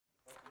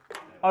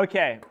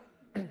Okay,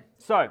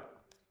 so,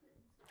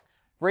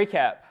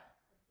 recap.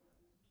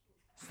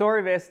 Story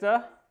of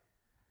Esther.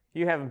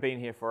 You haven't been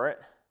here for it.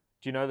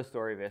 Do you know the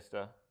story of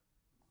Esther?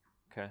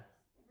 Okay.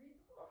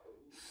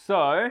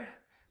 So,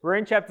 we're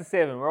in chapter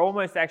 7. We're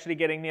almost actually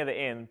getting near the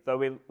end, though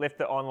we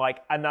left it on like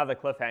another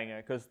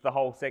cliffhanger, because the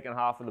whole second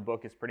half of the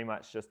book is pretty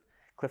much just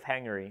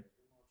cliffhangery.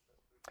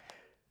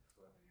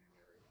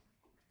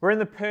 We're in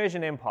the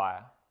Persian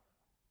Empire,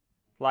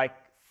 like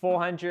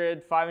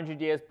 400,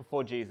 500 years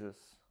before Jesus.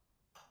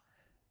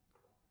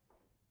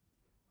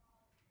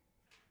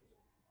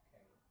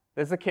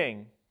 There's a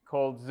king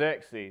called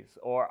Xerxes,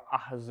 or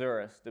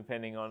Ahasuerus,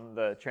 depending on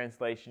the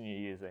translation you're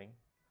using.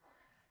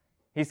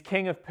 He's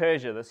king of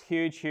Persia, this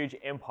huge, huge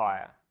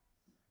empire.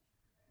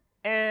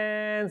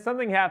 And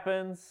something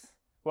happens.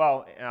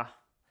 Well,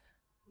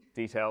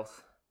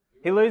 details.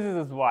 He loses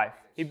his wife.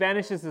 He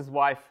banishes his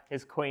wife,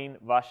 his queen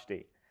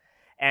Vashti.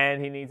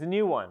 And he needs a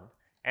new one.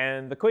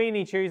 And the queen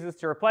he chooses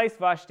to replace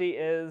Vashti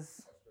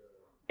is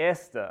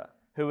Esther,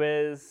 who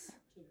is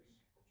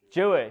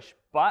Jewish.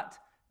 But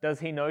does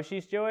he know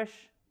she's Jewish?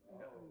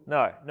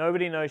 No,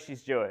 nobody knows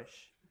she's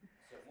Jewish.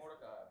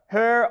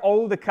 Her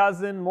older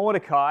cousin,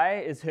 Mordecai,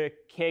 is her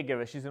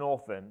caregiver. She's an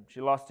orphan.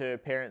 She lost her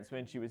parents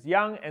when she was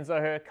young, and so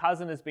her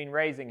cousin has been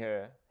raising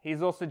her.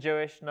 He's also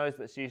Jewish, knows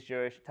that she's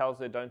Jewish, tells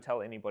her, don't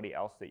tell anybody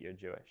else that you're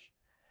Jewish.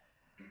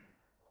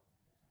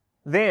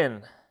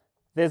 Then,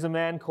 there's a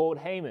man called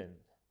Haman.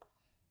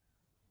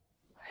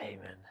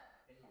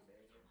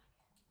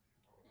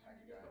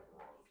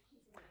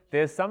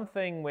 There's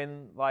something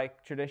when,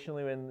 like,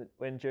 traditionally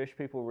when Jewish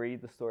people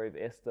read the story of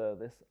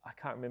Esther, I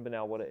can't remember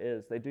now what it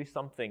is. They do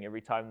something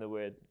every time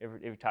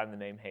every time the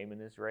name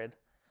Haman is read.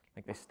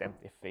 Like they stamp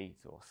their feet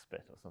or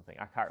spit or something.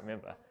 I can't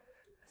remember.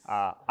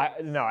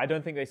 No, I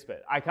don't think they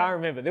spit. I can't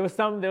remember. There was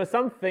something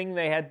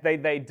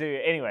they do.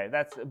 Anyway,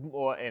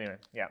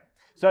 yeah.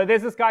 So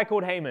there's this guy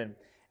called Haman,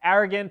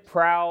 arrogant,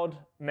 proud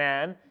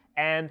man,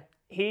 and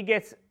he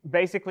gets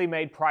basically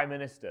made prime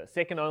minister,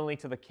 second only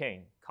to the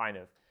king, kind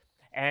of.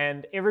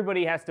 And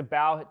everybody has to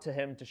bow to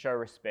him to show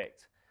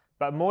respect.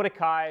 But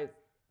Mordecai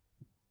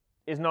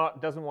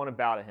doesn't want to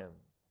bow to him.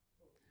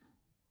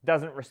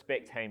 Doesn't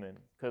respect Haman,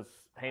 because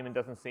Haman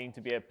doesn't seem to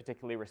be a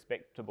particularly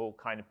respectable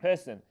kind of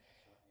person.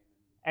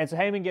 And so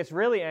Haman gets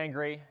really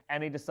angry,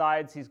 and he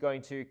decides he's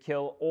going to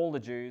kill all the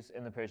Jews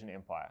in the Persian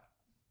Empire.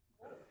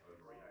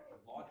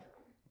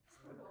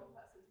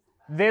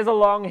 There's a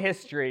long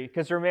history,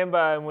 because remember,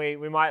 and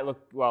we might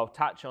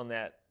touch on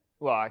that.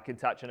 Well, I could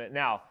touch on it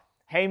now.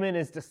 Haman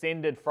is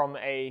descended from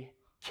a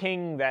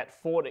king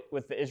that fought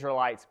with the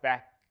Israelites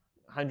back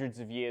hundreds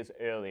of years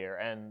earlier,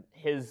 and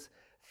his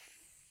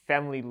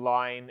family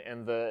line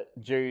and the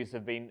Jews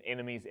have been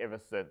enemies ever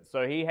since.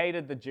 So he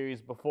hated the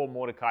Jews before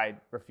Mordecai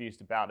refused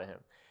to bow to him.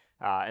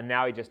 And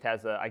now he just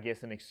has,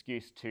 an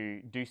excuse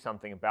to do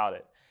something about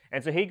it.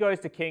 And so he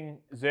goes to King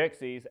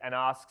Xerxes and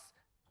asks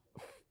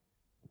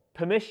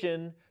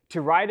permission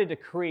to write a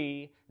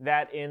decree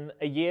that in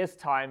a year's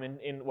time,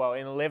 in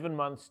 11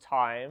 months'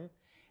 time,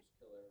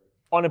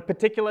 on a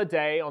particular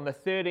day, on the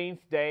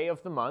 13th day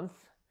of the month,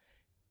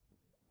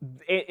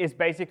 it is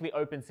basically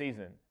open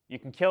season. You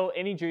can kill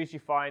any Jews you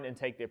find and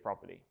take their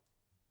property.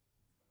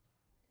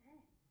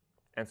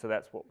 And so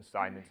that's what was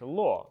signed into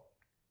law.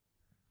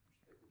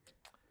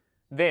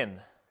 Then,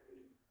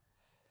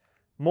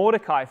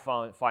 Mordecai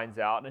finds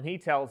out, and he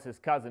tells his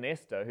cousin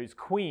Esther, who's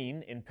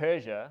queen in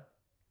Persia,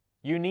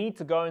 you need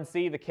to go and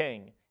see the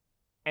king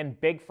and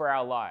beg for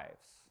our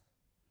lives.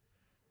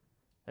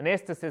 And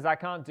Esther says, I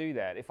can't do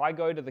that. If I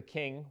go to the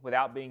king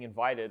without being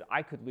invited,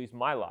 I could lose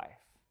my life.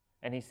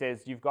 And he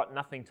says, you've got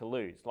nothing to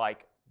lose.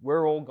 Like,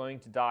 we're all going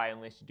to die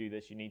unless you do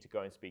this. You need to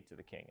go and speak to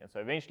the king. And so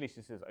eventually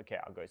she says, okay,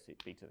 I'll go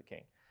speak to the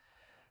king.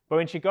 But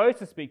when she goes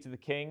to speak to the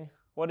king,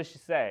 what does she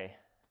say?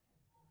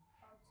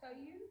 I'll tell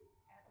you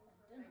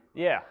at dinner.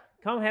 Yeah,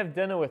 come have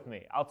dinner with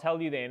me. I'll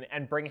tell you then,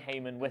 and bring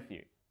Haman with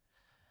you.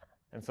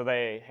 And so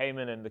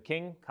Haman and the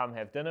king come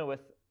have dinner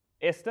with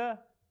Esther.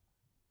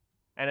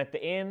 And at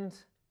the end,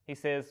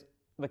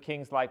 the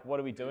king's like, what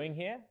are we doing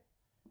here?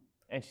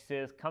 And she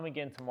says, come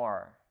again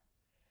tomorrow.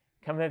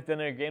 Come have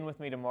dinner again with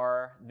me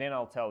tomorrow, then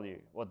I'll tell you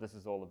what this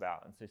is all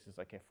about. And so she says,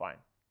 okay, fine.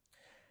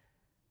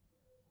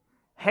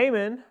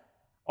 Haman,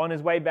 on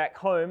his way back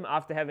home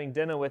after having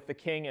dinner with the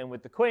king and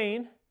with the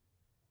queen,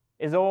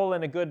 is all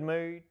in a good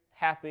mood,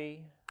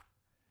 happy,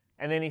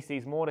 and then he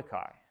sees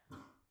Mordecai.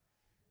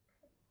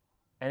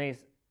 And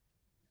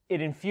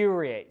it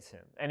infuriates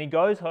him. And he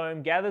goes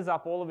home, gathers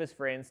up all of his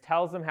friends,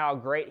 tells them how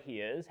great he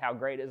is, how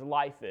great his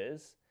life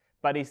is,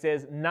 but he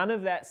says, none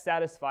of that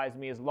satisfies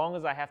me as long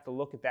as I have to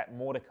look at that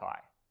Mordecai.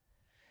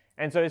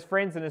 And so his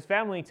friends and his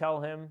family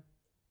tell him,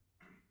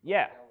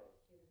 yeah,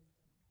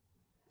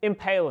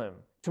 impale him.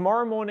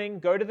 Tomorrow morning,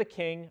 go to the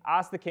king,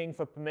 ask the king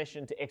for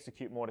permission to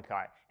execute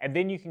Mordecai. And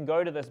then you can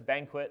go to this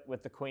banquet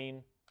with the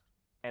queen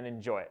and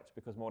enjoy it,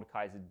 because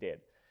Mordecai is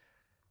dead.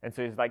 And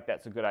so he's like,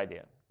 that's a good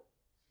idea.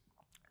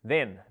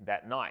 Then,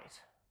 that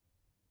night,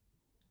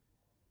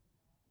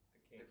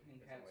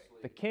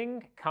 the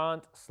king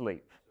can't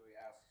sleep.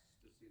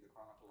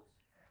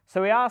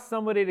 So he asks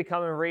somebody to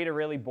come and read a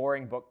really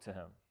boring book to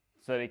him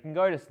so that he can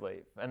go to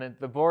sleep. And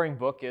the boring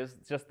book is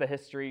just the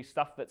history,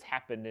 stuff that's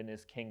happened in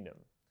his kingdom.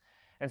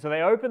 And so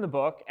they open the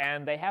book,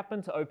 and they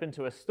happen to open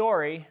to a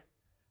story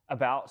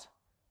about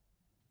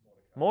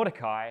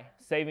Mordecai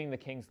saving the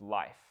king's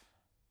life,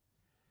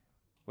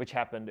 which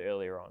happened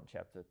earlier on,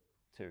 chapter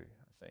 2,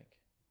 I think.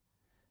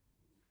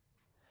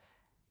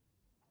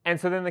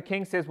 And so then the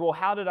king says, well,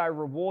 how did I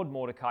reward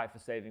Mordecai for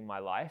saving my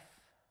life?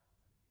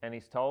 And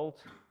he's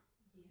told,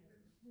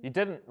 you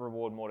didn't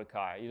reward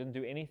Mordecai. You didn't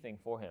do anything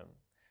for him.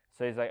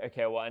 So he's like,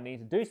 okay, well, I need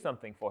to do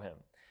something for him.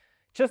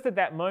 Just at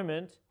that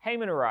moment,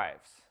 Haman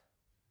arrives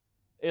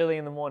early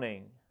in the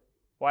morning.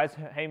 Why is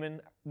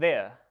Haman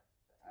there?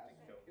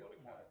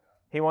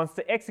 He wants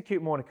to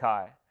execute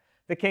Mordecai.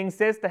 The king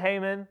says to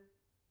Haman,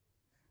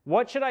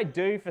 what should I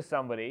do for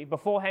somebody?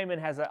 Before Haman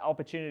has an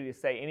opportunity to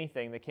say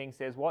anything, the king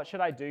says, what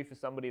should I do for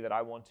somebody that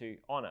I want to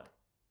honor?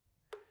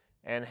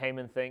 And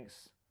Haman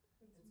thinks,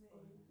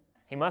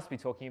 he must be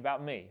talking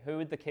about me. Who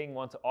would the king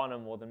want to honor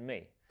more than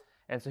me?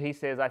 And so he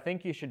says, I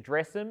think you should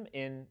dress him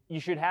in,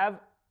 you should have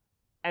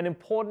an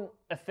important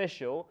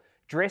official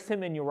dress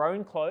him in your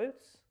own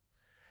clothes,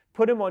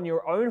 put him on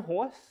your own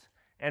horse,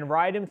 and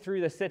ride him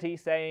through the city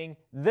saying,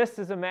 this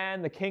is a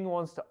man the king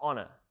wants to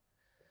honor.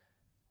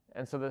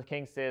 And so the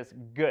king says,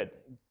 good,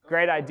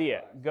 great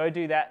idea. Go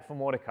do that for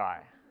Mordecai.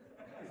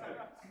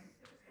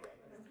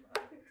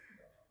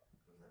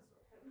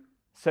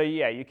 So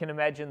yeah, you can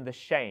imagine the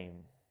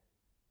shame.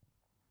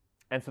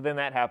 And so then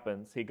that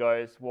happens. He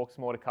goes, walks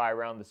Mordecai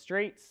around the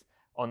streets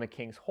on the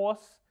king's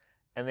horse,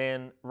 and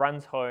then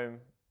runs home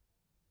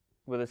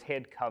with his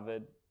head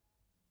covered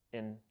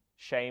in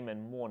shame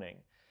and mourning.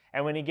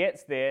 And when he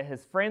gets there,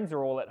 his friends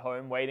are all at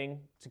home waiting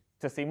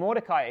to see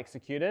Mordecai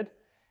executed.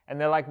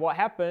 And they're like, what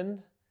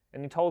happened?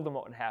 And he told them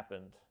what had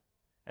happened.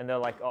 And they're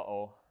like,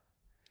 uh-oh,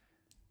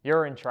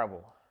 you're in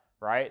trouble,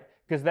 right?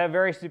 Because they're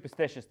very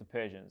superstitious, the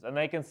Persians. And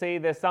they can see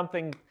there's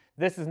something,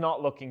 this is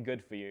not looking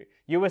good for you.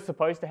 You were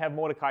supposed to have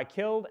Mordecai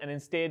killed, and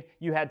instead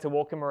you had to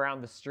walk him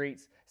around the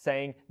streets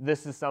saying,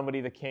 this is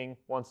somebody the king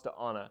wants to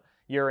honor.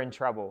 You're in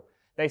trouble.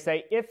 They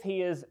say, if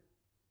he is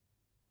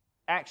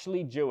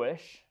actually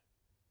Jewish,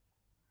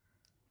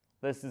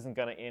 this isn't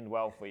going to end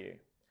well for you.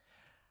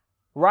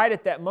 Right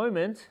at that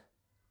moment,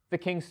 the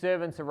king's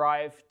servants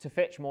arrive to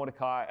fetch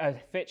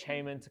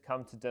Haman to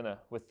come to dinner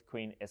with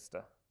Queen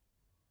Esther.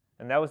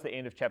 And that was the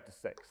end of chapter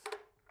 6.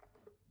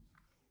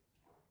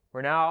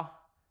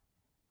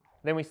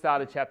 Then we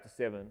started chapter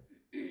 7.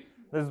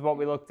 This is what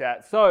we looked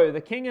at. So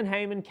the king and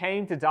Haman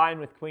came to dine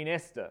with Queen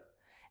Esther.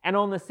 And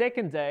on the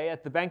second day,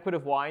 at the banquet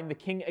of wine, the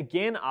king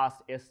again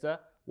asked Esther,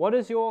 what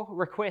is your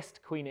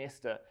request, Queen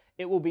Esther?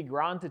 It will be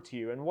granted to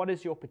you. And what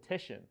is your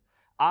petition?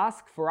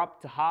 Ask for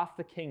up to half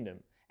the kingdom,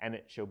 and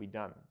it shall be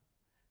done.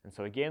 And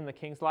so again, the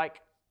king's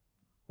like,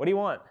 what do you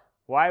want?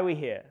 Why are we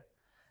here?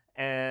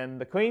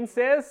 And the queen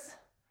says,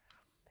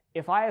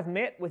 if I have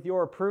met with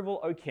your approval,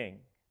 O king,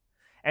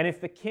 and if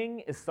the king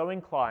is so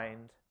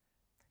inclined,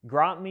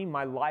 grant me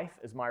my life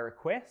as my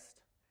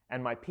request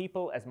and my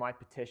people as my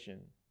petition.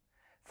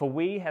 For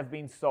we have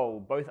been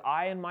sold, both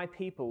I and my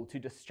people, to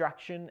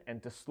destruction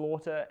and to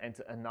slaughter and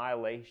to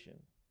annihilation.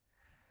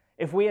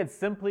 If we had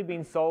simply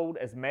been sold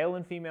as male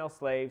and female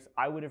slaves,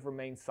 I would have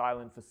remained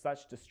silent, for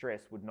such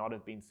distress would not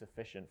have been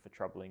sufficient for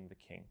troubling the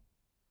king.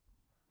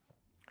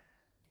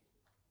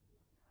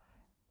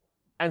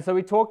 And so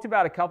we talked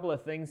about a couple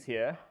of things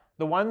here.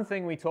 The one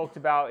thing we talked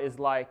about is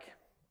like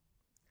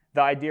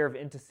the idea of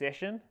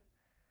intercession,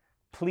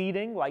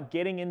 pleading, like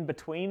getting in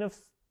between of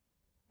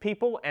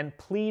people and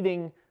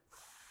pleading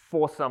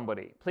for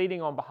somebody,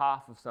 pleading on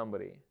behalf of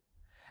somebody.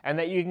 And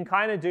that you can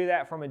kind of do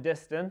that from a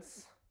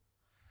distance.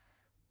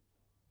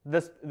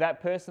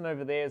 That person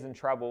over there is in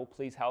trouble,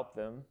 please help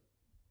them.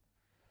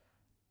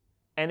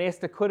 And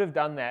Esther could have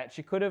done that.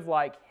 She could have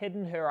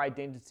hidden her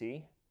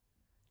identity,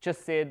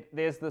 just said,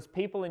 there's this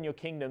people in your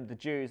kingdom, the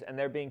Jews, and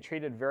they're being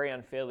treated very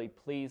unfairly,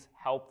 please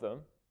help them.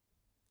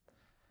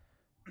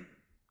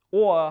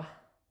 Or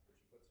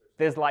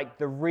there's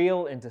the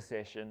real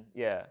intercession,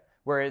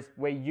 where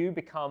you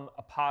become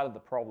a part of the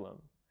problem.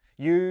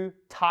 You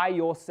tie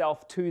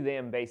yourself to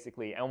them,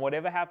 basically, and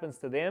whatever happens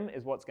to them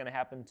is what's going to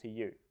happen to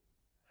you.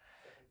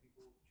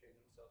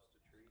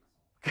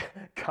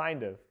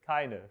 Kind of.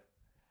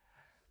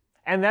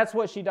 And that's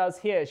what she does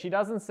here. She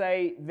doesn't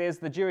say, there's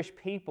the Jewish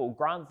people,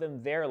 grant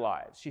them their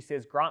lives. She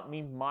says, grant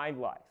me my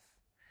life.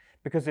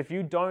 Because if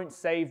you don't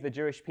save the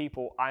Jewish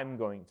people, I'm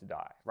going to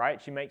die,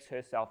 right? She makes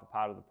herself a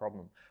part of the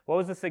problem. What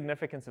was the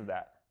significance of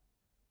that?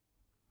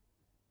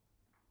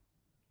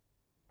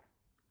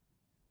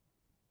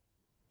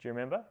 Do you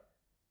remember?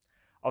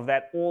 Of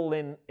that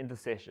all-in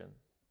intercession.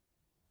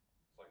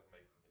 It's like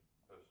making it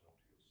personal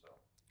to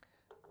yourself,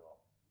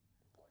 rather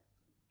than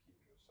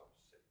keeping yourself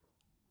separate.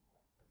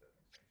 If that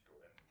makes sense,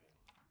 you're entering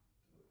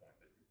to the point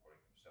that you're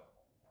putting yourself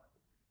on the line.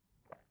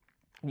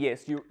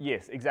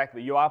 Yes,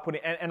 exactly. You are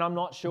putting, and I'm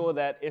not sure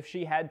that if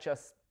she had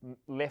just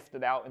left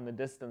it out in the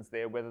distance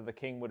there, whether the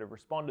king would have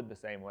responded the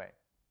same way,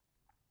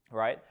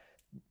 right?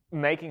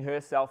 making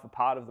herself a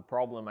part of the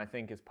problem, I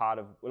think, is part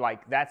of,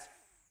 like, that's,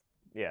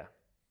 yeah,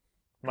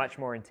 much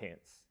more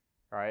intense,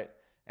 right?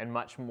 And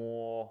much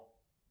more,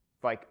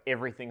 like,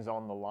 everything's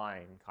on the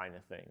line kind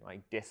of thing,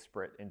 like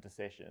desperate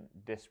intercession,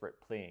 desperate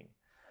pleading.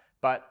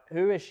 But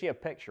who is she a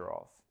picture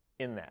of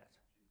in that?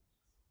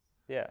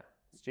 Yeah,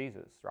 it's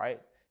Jesus, right?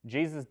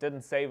 Jesus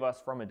didn't save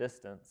us from a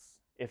distance,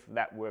 if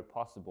that were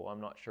possible.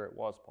 I'm not sure it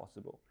was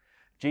possible.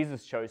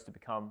 Jesus chose to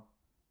become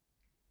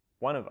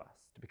one of us,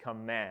 to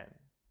become man,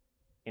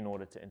 in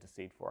order to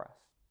intercede for us,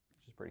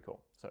 which is pretty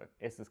cool. So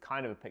Esther's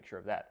kind of a picture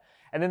of that.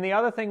 And then the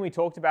other thing we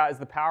talked about is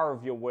the power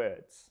of your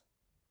words.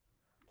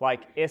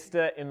 Like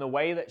Esther, in the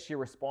way that she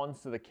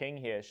responds to the king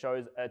here,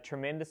 shows a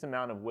tremendous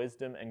amount of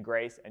wisdom and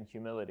grace and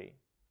humility.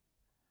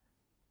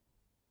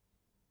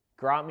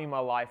 Grant me my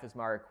life as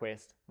my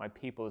request, my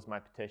people as my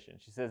petition.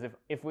 She says,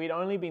 if we'd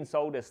only been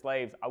sold as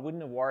slaves, I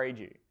wouldn't have worried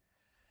you.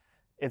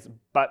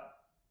 But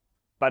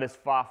it's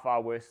far,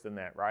 far worse than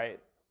that, right?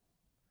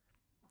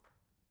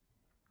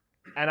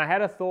 And I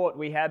had a thought.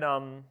 We had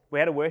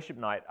a worship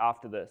night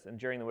after this, and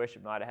during the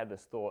worship night, I had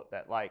this thought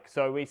that, like,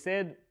 so we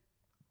said,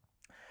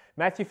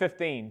 Matthew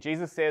 15,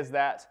 Jesus says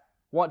that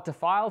what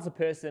defiles a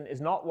person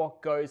is not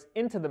what goes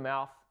into the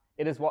mouth,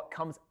 it is what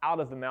comes out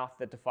of the mouth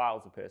that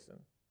defiles a person.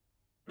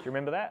 Do you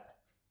remember that?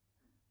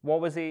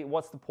 What's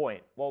the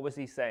point? What was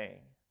he saying?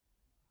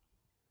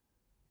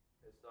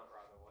 It's not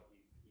rather what you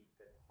eat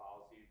that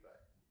defiles you,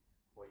 but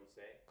what you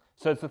say.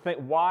 So it's the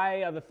thing,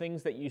 why do the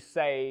things that you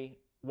say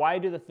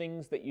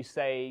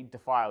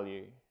defile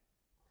you?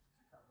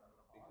 Because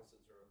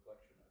it's a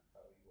reflection of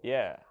how you are.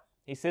 Yeah.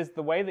 He says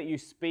the way that you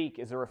speak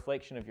is a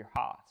reflection of your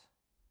heart.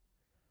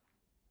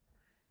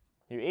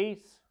 You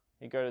eat,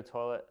 you go to the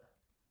toilet.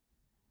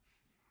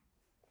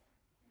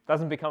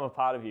 Doesn't become a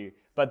part of you.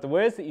 But the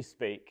words that you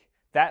speak,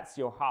 that's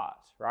your heart,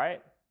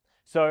 right?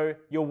 So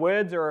your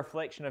words are a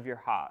reflection of your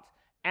heart.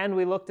 And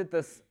we looked at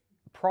this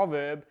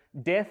proverb,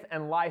 death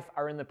and life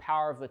are in the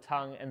power of the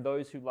tongue, and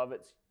those who love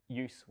its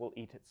use will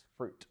eat its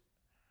fruit.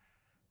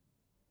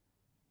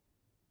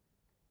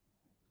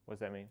 What does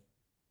that mean?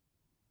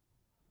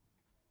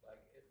 Like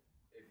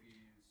if you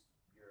use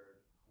your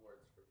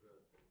words for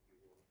good, then you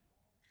will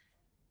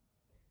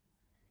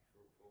be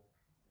fruitful,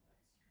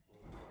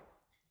 and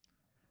that's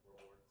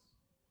rewards.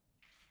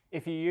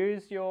 If you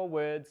use your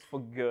words for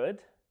good,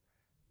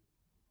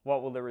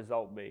 what will the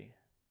result be?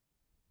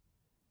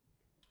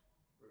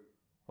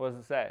 What does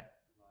it say?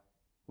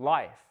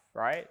 Life,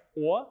 right?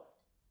 Or,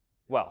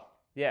 well,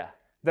 yeah.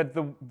 That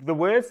the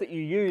words that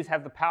you use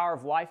have the power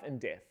of life and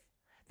death.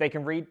 They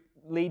can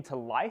lead to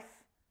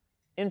life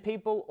in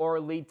people or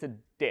lead to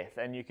death.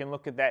 And you can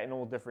look at that in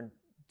all different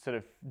sort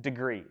of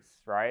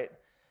degrees, right?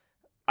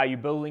 Are you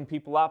building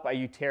people up? Are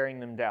you tearing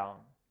them down?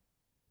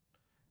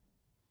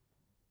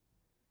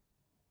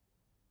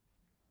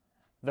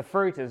 The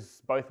fruit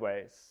is both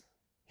ways.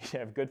 You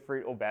have good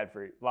fruit or bad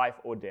fruit, life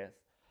or death.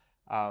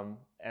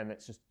 And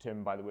that's just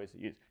determined by the words that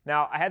you use.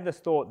 Now, I had this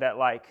thought that,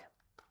 like,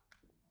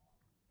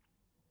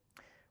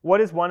 what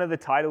is one of the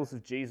titles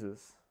of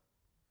Jesus?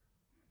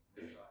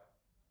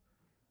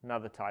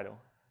 Another title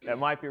that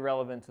might be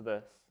relevant to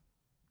this.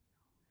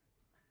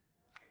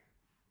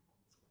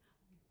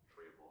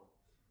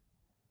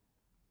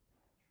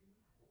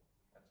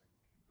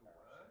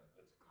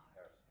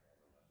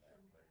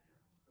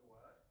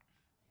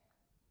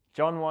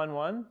 John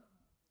 1:1.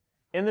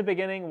 In the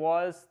beginning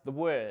was the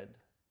Word,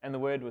 and the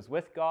Word was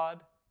with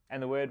God,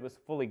 and the Word was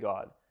fully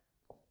God.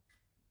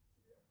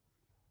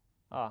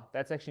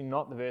 That's actually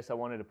not the verse I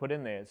wanted to put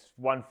in there. It's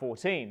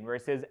 1:14, where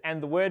it says,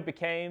 and the Word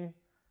became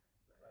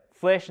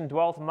flesh and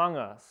dwelt among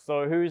us.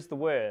 So who's the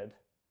Word?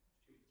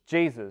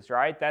 Jesus,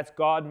 right? That's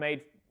God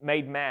made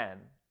man.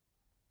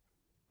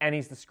 And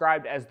he's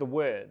described as the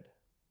Word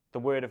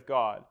of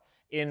God.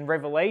 In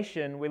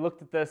Revelation, we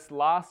looked at this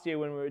last year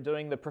when we were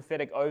doing the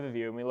prophetic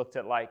overview, and we looked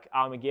at, like,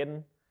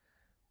 Armageddon.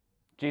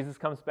 Jesus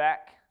comes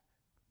back.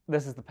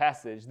 This is the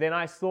passage. Then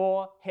I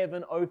saw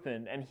heaven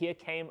opened, and here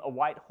came a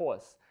white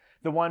horse.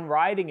 The one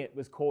riding it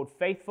was called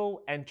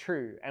Faithful and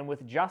True, and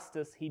with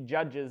justice he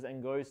judges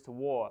and goes to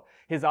war.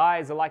 His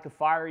eyes are like a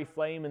fiery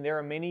flame, and there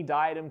are many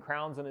diadem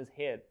crowns on his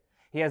head.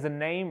 He has a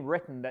name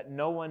written that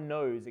no one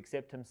knows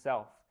except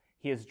himself.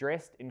 He is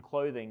dressed in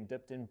clothing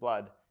dipped in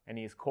blood, and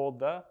he is called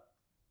the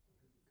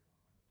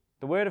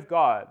Word of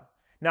God.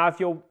 Now,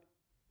 if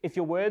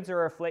your words are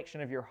a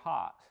reflection of your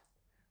heart,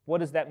 what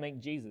does that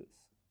make Jesus?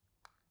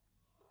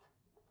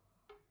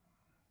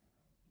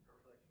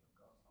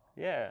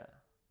 Yeah.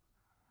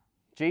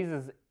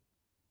 Jesus,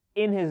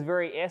 in his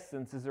very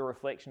essence, is a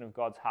reflection of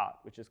God's heart,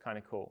 which is kind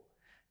of cool.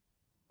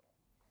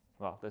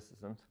 Well, this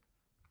isn't.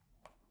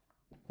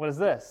 What is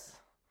this?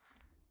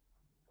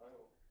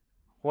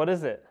 What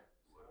is it?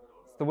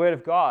 It's the Word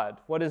of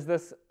God. What is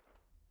this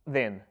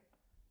then?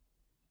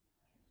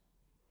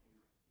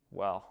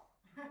 Well,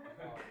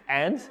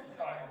 and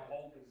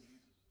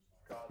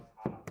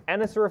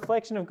it's a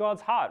reflection of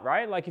God's heart,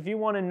 right? Like, if you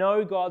want to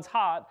know God's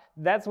heart,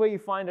 that's where you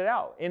find it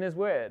out, in his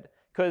Word,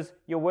 because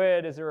your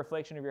Word is a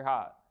reflection of your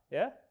heart.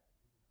 Yeah?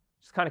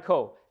 It's kind of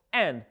cool.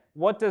 And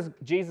what does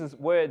Jesus'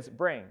 words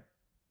bring?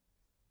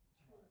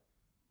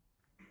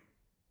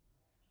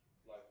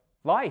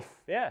 Life,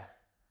 yeah.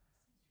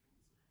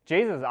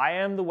 Jesus, I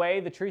am the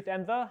way, the truth,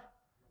 and the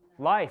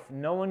life.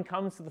 No one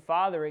comes to the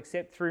Father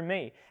except through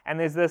me. And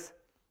there's this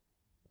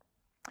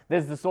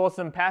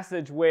awesome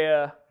passage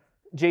where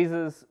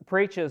Jesus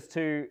preaches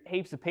to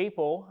heaps of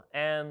people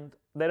and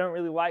they don't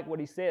really like what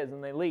he says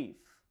and they leave.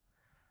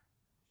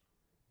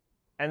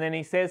 And then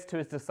he says to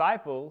his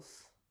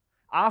disciples,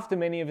 after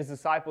many of his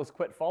disciples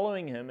quit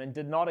following him and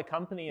did not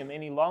accompany him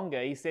any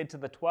longer, he said to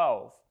the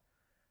 12,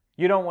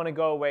 you don't want to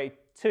go away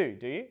too,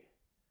 do you?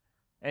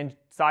 And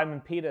Simon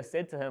Peter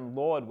said to him,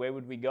 Lord, where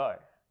would we go?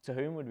 To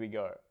whom would we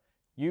go?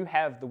 You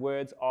have the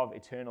words of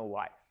eternal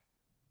life.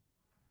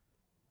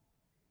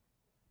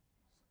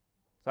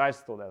 So I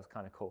just thought that was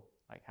kind of cool,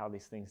 like how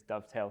these things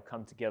dovetail,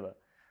 come together.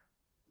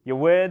 Your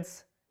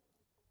words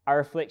are a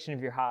reflection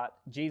of your heart.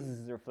 Jesus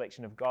is a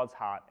reflection of God's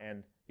heart,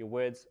 and your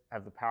words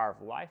have the power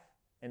of life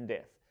and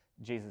death.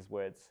 Jesus'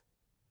 words.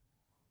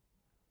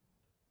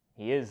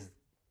 He is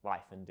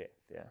life and death,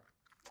 yeah.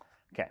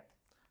 Okay,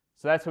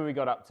 so that's where we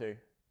got up to.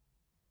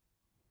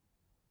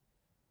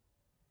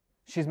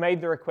 She's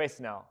made the request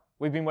now.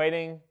 We've been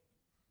waiting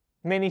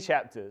many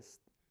chapters,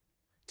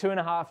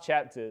 2.5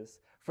 chapters,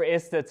 for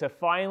Esther to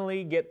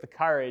finally get the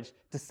courage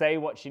to say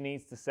what she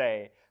needs to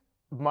say.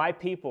 My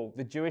people,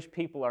 the Jewish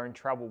people, are in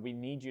trouble. We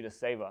need you to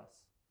save us.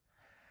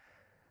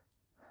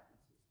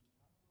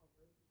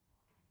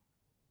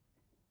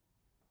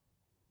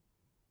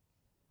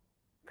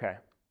 Okay.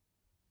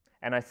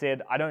 And I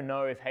said, I don't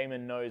know if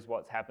Haman knows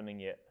what's happening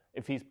yet,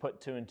 if he's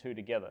put 2 and 2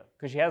 together,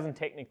 because she hasn't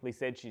technically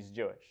said she's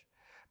Jewish.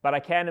 But I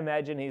can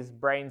imagine his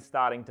brain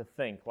starting to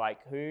think, like,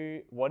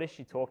 what is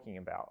she talking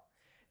about?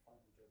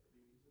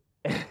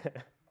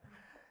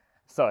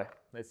 So,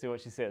 let's see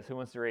what she says. Who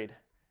wants to read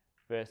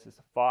verses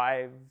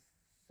 5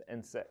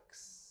 and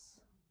 6?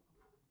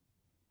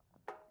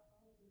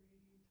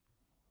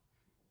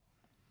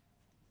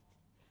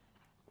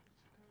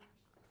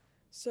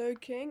 So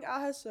King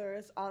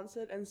Ahasuerus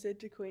answered and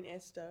said to Queen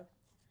Esther,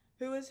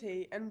 who is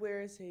he and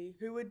where is he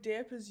who would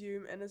dare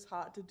presume in his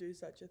heart to do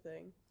such a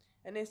thing?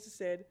 And Esther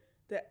said,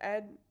 the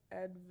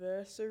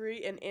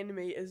adversary and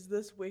enemy is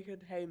this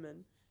wicked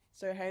Haman.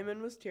 So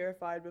Haman was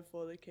terrified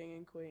before the king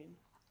and queen.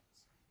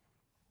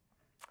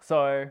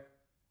 So,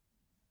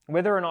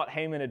 whether or not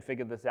Haman had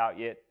figured this out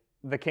yet,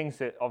 the king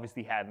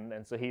obviously hadn't,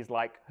 and so he's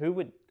like, who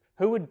would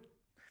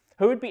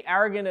be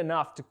arrogant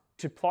enough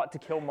to plot to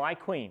kill my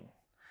queen?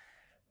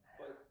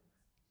 But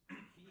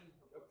he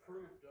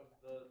approved of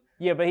the...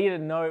 Yeah, but he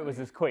didn't know it was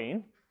his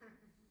queen.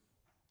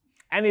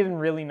 And he didn't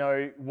really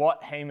know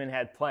what Haman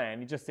had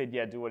planned. He just said,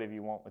 yeah, do whatever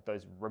you want with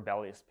those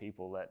rebellious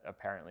people that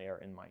apparently are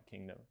in my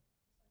kingdom.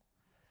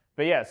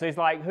 But yeah, so he's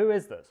like, who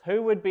is this?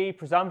 Who would be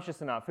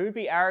presumptuous enough? Who would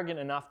be arrogant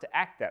enough to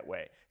act that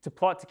way, to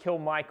plot to kill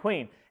my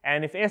queen?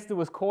 And if Esther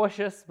was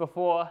cautious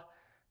before,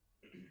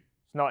 she's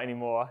not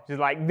anymore. She's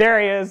like,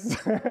 there he is.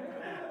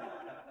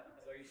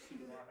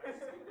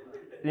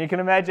 You can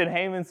imagine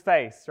Haman's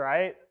face,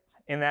 right?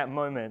 In that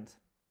moment.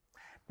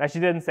 Now, she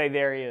didn't say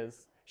there he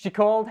is. She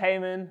called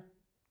Haman...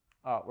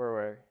 Oh, where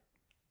were we?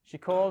 She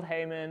called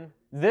Haman,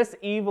 this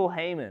evil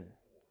Haman.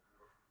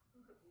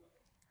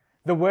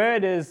 The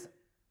word is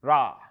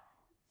Ra.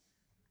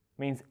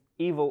 Means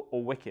evil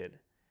or wicked.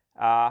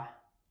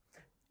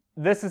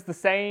 This is the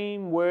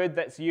same word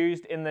that's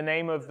used in the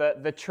name of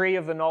the tree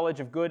of the knowledge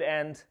of good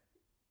and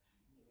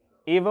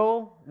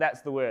evil.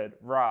 That's the word,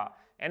 Ra.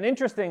 And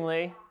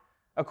interestingly,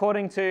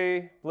 according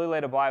to Blue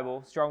Letter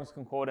Bible, Strong's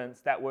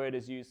Concordance, that word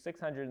is used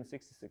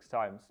 666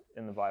 times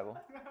in the Bible.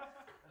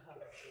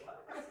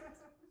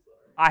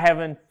 I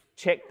haven't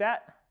checked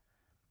that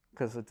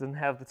because I didn't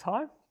have the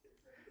time,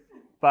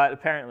 but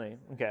apparently,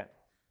 okay.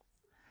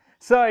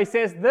 So he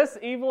says, this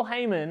evil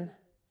Haman,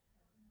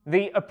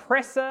 the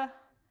oppressor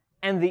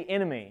and the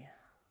enemy.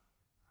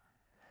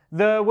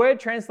 The word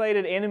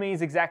translated enemy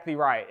is exactly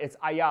right. It's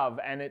ayav,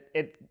 and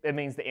it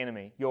means the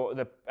enemy.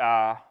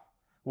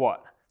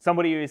 What?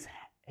 Somebody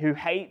who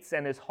hates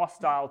and is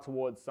hostile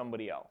towards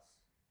somebody else.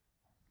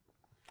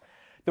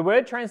 The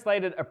word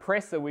translated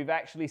oppressor we've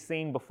actually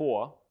seen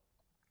before.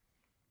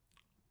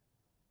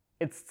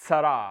 It's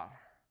tsarar.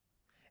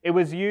 It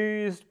was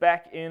used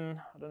back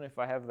in, I don't know if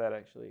I have that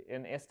actually,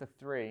 in Esther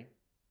 3.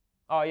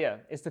 Oh yeah,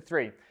 Esther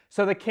 3.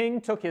 So the king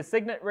took his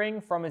signet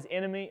ring from his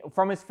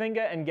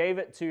finger and gave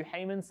it to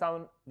Haman,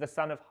 the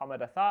son of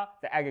Hammedatha,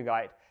 the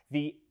Agagite,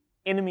 the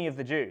enemy of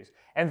the Jews.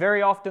 And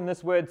very often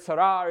this word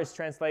tsarar is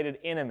translated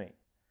enemy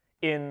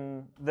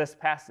in this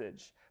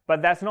passage.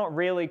 But that's not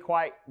really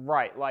quite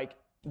right. Like,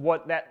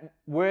 what that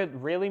word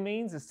really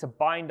means is to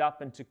bind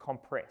up and to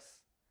compress.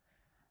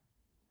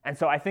 And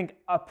so I think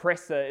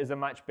oppressor is a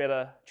much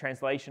better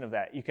translation of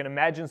that. You can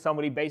imagine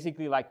somebody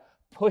basically like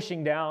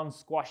pushing down,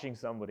 squashing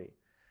somebody,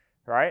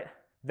 right?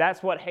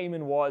 That's what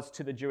Haman was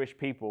to the Jewish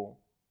people.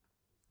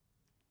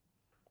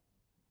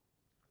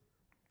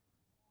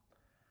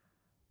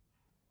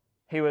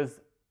 He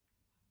was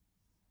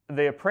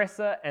the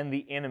oppressor and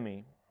the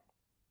enemy.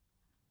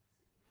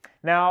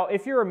 Now,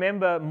 if you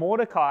remember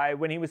Mordecai,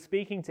 when he was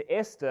speaking to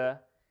Esther,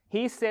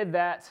 he said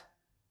that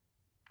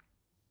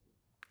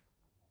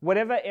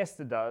whatever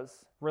Esther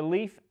does,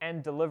 relief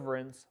and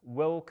deliverance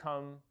will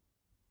come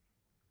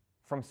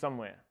from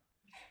somewhere.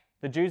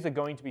 The Jews are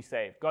going to be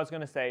saved. God's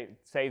going to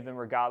save them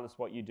regardless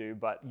what you do,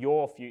 but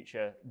your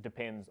future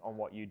depends on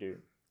what you do.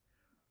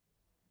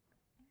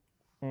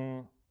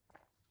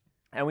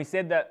 And we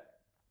said that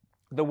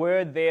the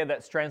word there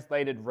that's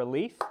translated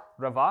relief,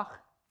 ravach,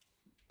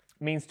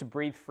 means to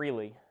breathe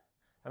freely.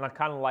 And I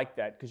kind of like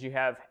that because you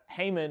have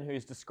Haman,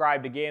 who's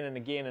described again and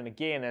again and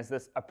again as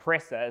this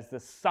oppressor, as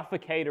this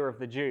suffocator of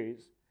the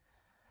Jews.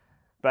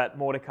 But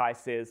Mordecai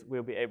says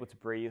we'll be able to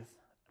breathe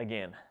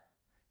again,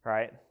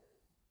 right?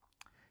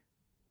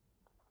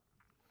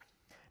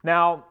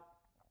 Now,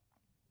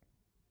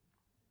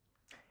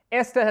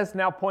 Esther has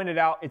now pointed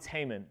out it's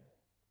Haman.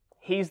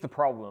 He's the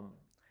problem.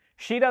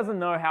 She doesn't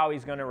know how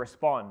he's going to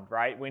respond,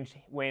 right?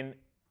 When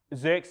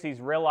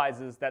Xerxes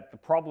realizes that the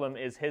problem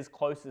is his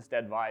closest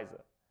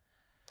advisor.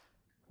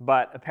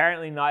 But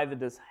apparently neither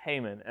does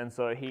Haman, and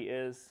so he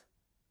is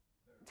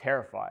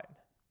terrified.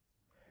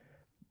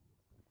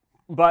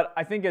 But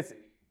I think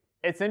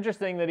it's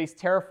interesting that he's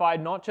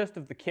terrified not just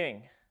of the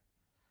king.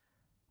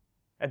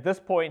 At this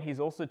point, he's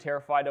also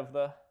terrified of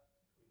the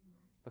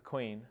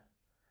queen.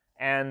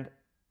 And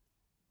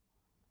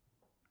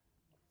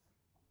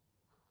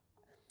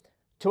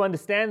to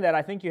understand that,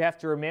 I think you have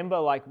to remember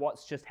like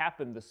what's just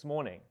happened this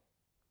morning,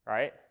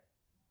 right?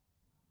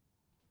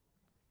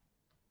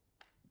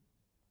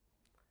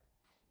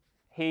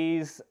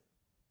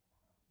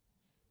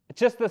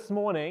 Just this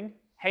morning,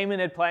 Haman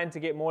had planned to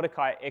get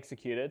Mordecai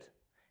executed,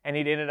 and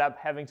he'd ended up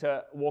having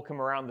to walk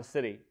him around the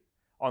city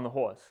on the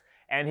horse.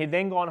 And he'd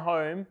then gone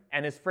home,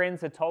 and his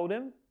friends had told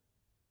him,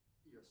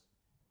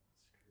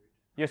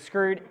 you're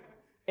screwed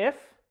if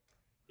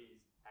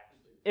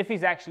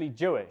he's actually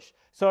Jewish.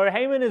 So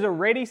Haman is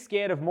already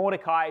scared of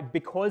Mordecai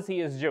because he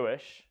is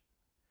Jewish,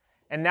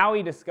 and now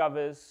he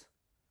discovers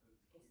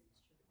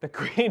the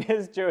queen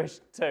is Jewish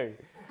too.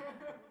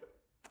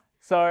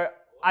 So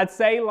I'd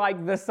say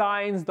like the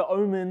signs, the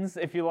omens,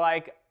 if you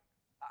like,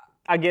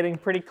 are getting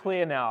pretty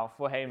clear now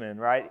for Haman,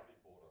 right?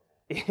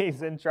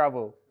 He's in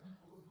trouble.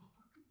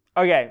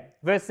 Okay,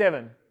 verse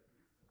 7.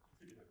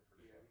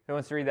 Who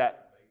wants to read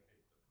that?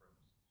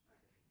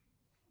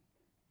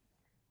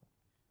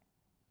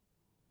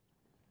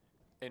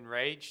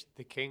 Enraged,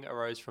 the king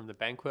arose from the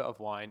banquet of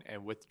wine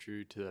and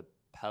withdrew to the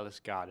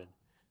palace garden.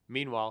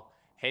 Meanwhile,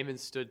 Haman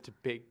stood to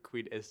beg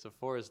Queen Esther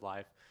for his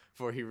life,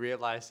 for he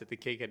realized that the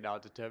king had now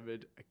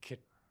determined a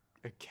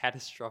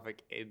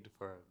catastrophic end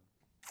for him.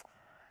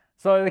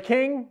 So the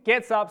king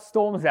gets up,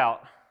 storms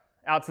out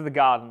to the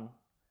garden,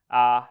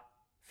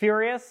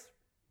 furious,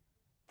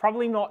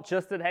 probably not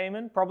just at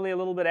Haman, probably a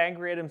little bit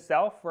angry at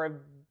himself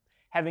for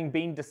having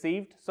been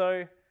deceived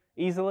so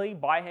easily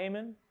by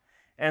Haman.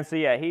 And so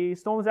yeah, he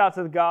storms out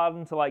to the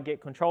garden to like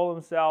get control of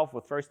himself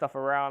or throw stuff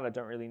around, I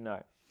don't really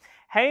know.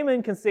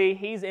 Haman can see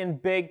he's in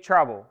big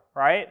trouble,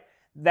 right?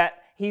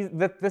 That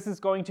this is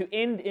going to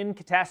end in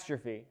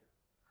catastrophe.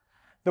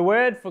 The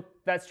word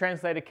that's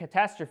translated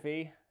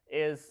catastrophe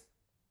is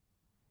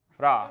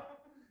ra,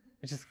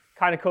 which is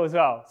kind of cool as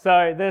well.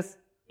 So this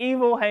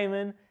evil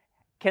Haman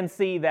can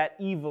see that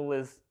evil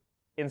is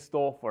in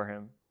store for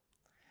him.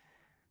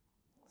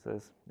 So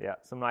yeah,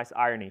 some nice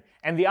irony.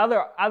 And the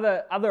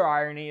other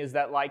irony is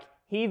that like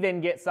he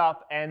then gets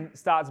up and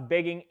starts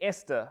begging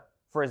Esther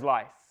for his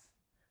life.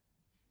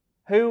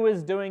 Who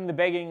was doing the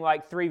begging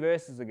like 3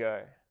 verses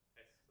ago?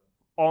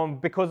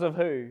 Because of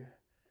who?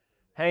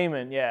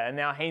 Haman, yeah. And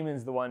now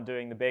Haman's the one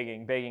doing the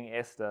begging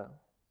Esther.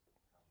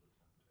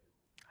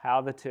 How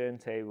the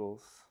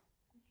turntables.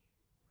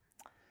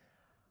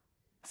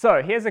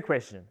 So here's a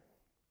question.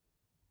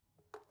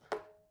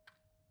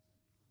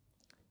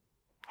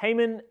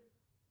 Haman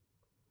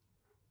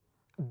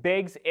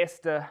begs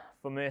Esther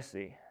for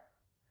mercy.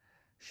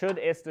 Should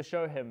Esther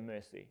show him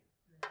mercy?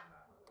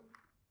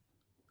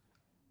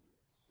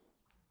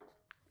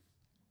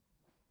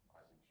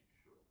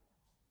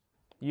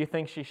 You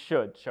think she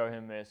should show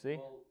him mercy?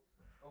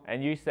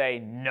 And you say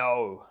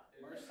no.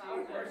 Mercy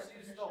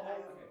is the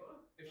whole.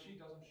 If she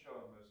doesn't show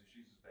him mercy,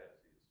 she's as bad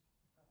as he is.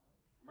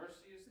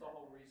 Mercy is the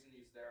whole reason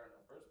he's there in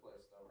the first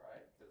place, though,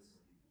 right? Because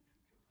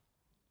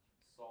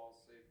Saul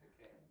saved the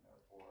king,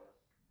 therefore.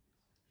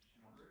 She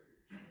wants to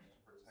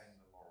retain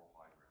the moral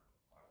high ground.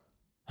 He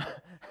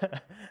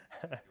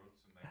wants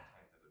to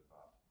maintain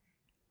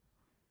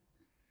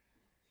that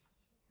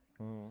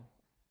advantage.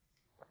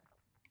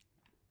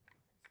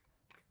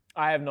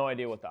 I have no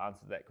idea what the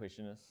answer to that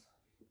question is.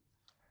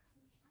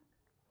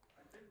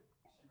 I think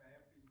she may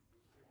have been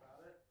thinking about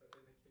it, but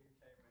then the king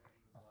came in and was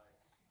like,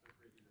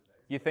 agreed to the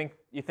next. You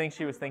think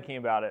she was thinking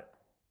about it?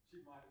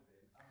 She might have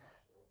been. I'm not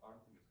sure. I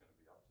don't think it's going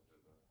to be up to her,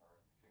 though. I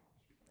reckon the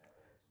king will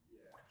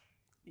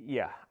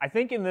Yeah. I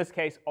think in this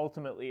case,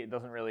 ultimately, it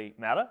doesn't really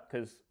matter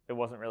because it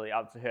wasn't really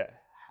up to her.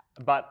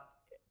 But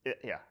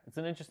yeah, it's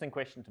an interesting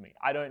question to me.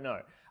 I don't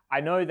know.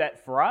 I know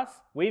that for us,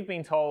 we've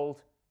been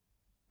told,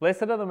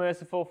 blessed are the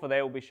merciful, for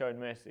they will be shown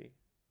mercy.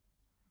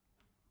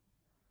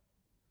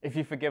 If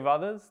you forgive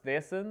others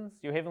their sins,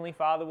 your heavenly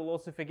Father will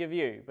also forgive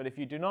you. But if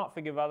you do not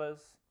forgive others,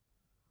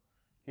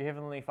 your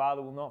heavenly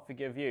Father will not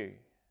forgive you.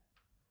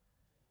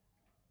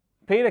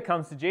 Peter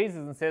comes to Jesus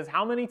and says,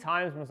 how many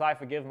times must I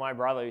forgive my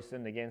brother who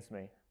sinned against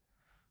me?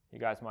 You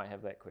guys might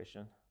have that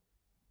question.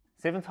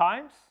 7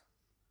 times?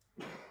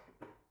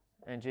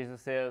 And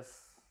Jesus says,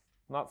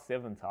 not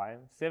 7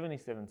 times,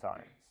 77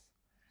 times.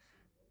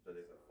 So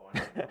there's a final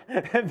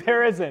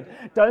There isn't.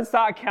 Don't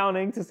start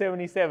counting to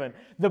 77.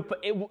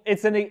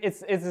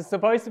 It's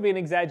supposed to be an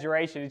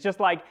exaggeration. It's just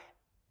like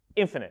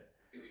infinite.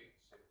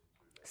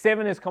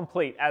 7 is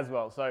complete as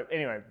well. So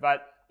anyway,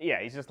 but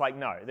yeah, he's just like,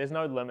 no, there's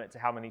no limit to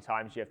how many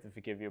times you have to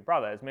forgive your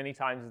brother. As many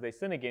times as they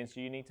sin against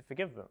you, you need to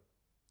forgive them.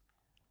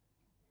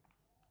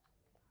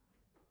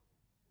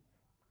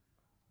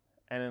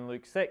 And in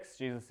Luke 6,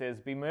 Jesus says,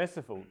 be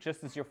merciful,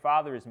 just as your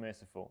Father is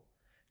merciful.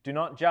 Do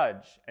not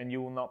judge, and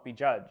you will not be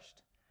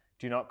judged.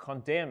 Do not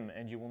condemn,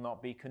 and you will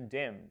not be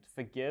condemned.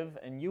 Forgive,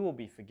 and you will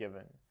be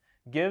forgiven.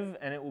 Give,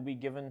 and it will be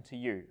given to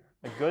you.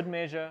 A good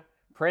measure,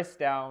 pressed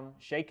down,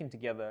 shaken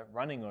together,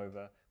 running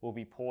over, will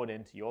be poured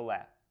into your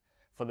lap.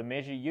 For the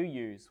measure you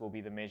use will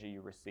be the measure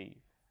you receive.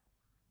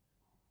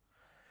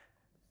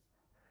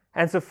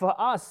 And so for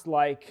us,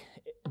 like,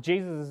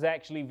 Jesus is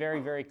actually very,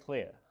 very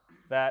clear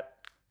that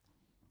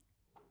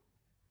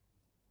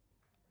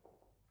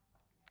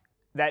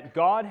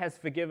God has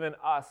forgiven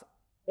us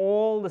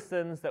all the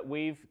sins that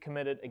we've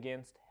committed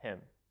against him.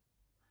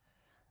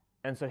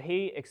 And so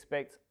he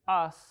expects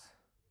us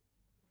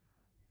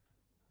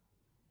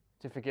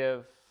to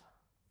forgive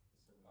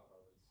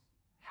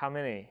how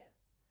many?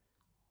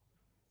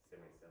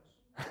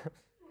 77.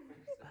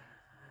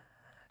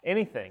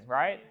 Anything,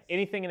 right?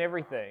 Anything and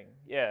everything.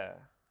 Yeah.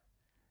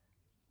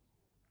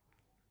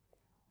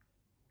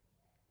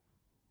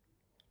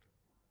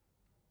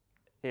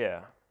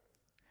 Yeah.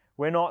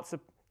 We're not...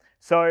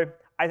 So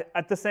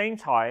at the same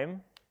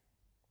time,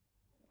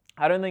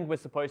 I don't think we're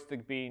supposed to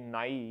be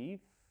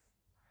naive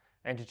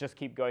and to just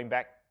keep going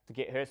back to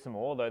get hurt some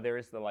more, though there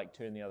is the like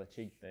turn the other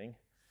cheek thing,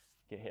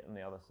 get hit on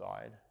the other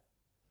side.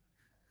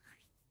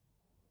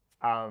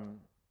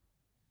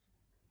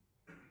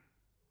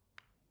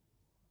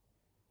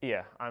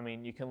 Yeah, I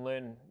mean, you can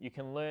learn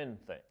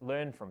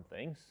from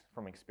things,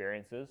 from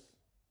experiences,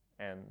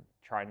 and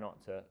try not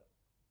to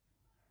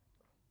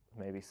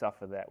maybe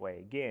suffer that way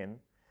again.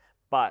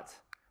 But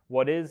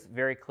what is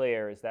very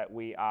clear is that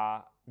we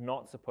are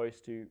not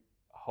supposed to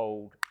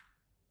hold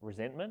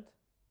resentment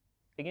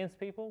against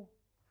people,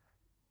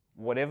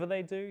 whatever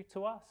they do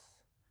to us.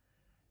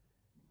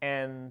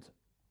 And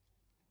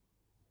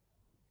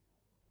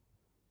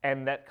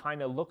that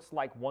kind of looks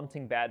like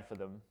wanting bad for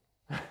them.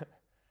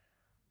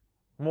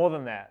 More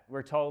than that,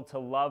 we're told to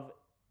love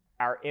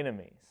our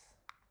enemies.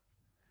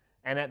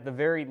 And at the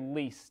very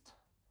least,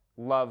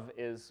 love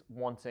is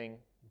wanting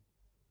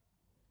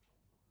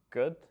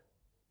good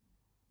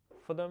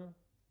for them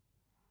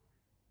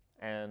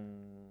and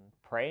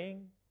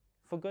praying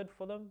for good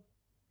for them.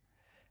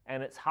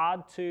 And it's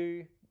hard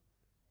to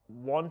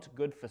want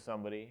good for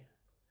somebody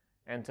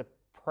and to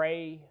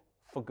pray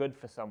for good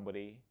for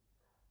somebody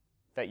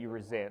that you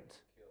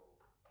resent.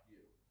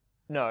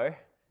 No,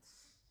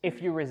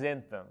 if you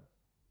resent them,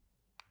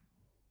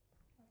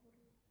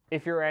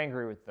 if you're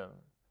angry with them,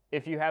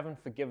 if you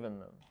haven't forgiven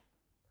them.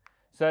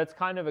 So it's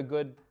kind of a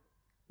good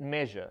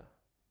measure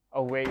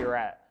of where you're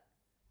at,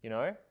 you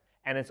know?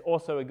 And it's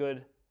also a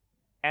good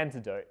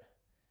antidote.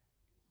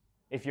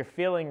 If you're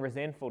feeling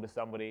resentful to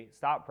somebody,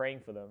 start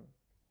praying for them.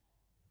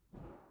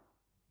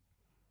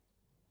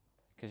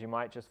 Because you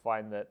might just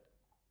find that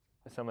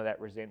some of that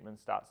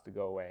resentment starts to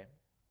go away.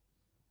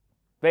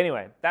 But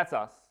anyway, that's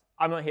us.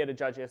 I'm not here to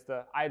judge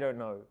Esther. I don't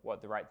know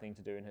what the right thing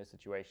to do in her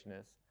situation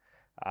is.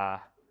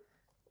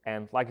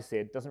 And like I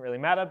said, it doesn't really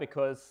matter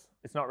because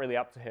it's not really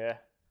up to her.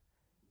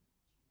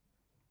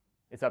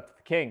 It's up to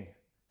the king.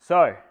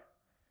 So,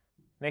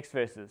 next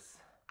verses.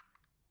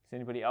 Does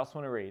anybody else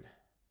want to read?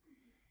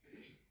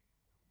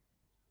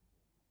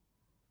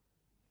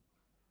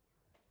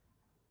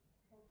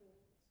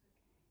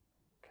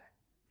 Okay.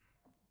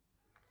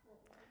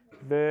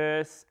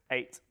 Verse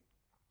 8.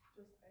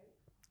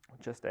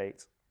 Just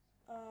 8.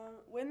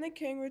 When the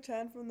king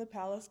returned from the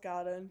palace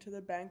garden to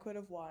the banquet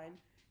of wine,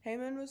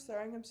 Haman was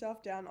throwing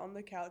himself down on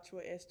the couch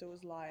where Esther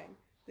was lying.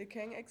 The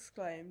king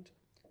exclaimed,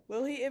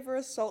 "Will he ever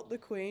assault the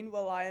queen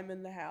while I am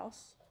in the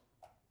house?"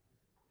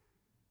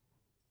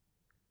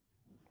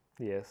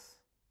 Yes.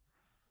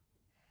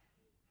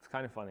 It's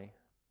kind of funny.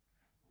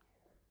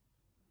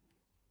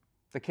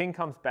 The king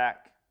comes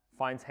back,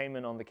 finds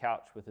Haman on the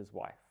couch with his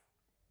wife.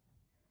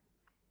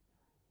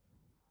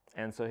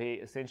 And so he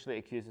essentially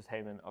accuses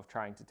Haman of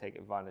trying to take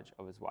advantage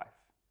of his wife.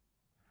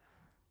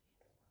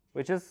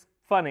 Which is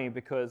funny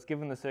because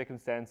given the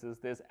circumstances,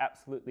 there's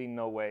absolutely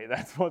no way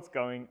that's what's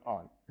going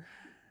on.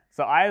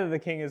 So either the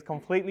king is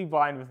completely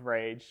blind with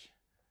rage,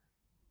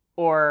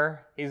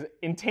 or he's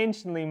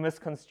intentionally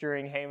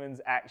misconstruing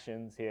Haman's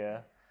actions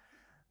here.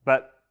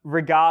 But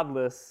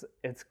regardless,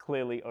 it's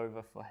clearly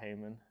over for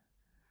Haman.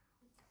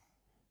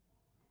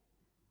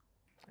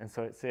 And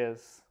so it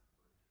says,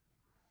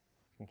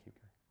 can keep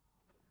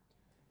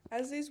going.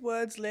 As these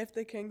words left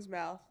the king's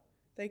mouth,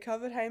 they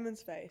covered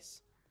Haman's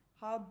face.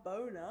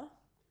 Harbona,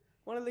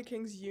 one of the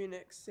king's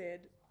eunuchs,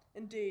 said,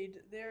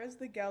 "Indeed, there is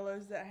the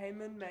gallows that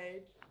Haman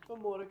made for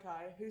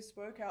Mordecai, who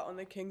spoke out on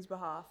the king's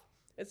behalf.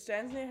 It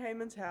stands near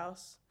Haman's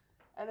house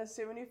and is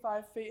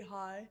 75 feet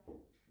high."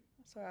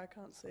 Sorry, I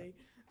can't see.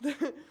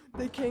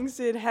 The king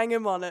said, "Hang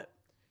him on it."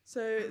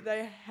 So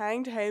they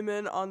hanged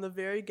Haman on the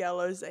very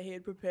gallows that he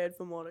had prepared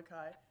for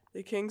Mordecai.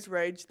 The king's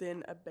rage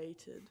then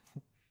abated.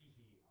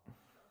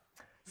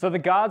 So the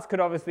guards could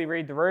obviously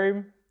read the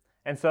room,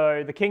 and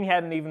so the king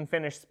hadn't even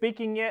finished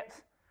speaking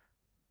yet,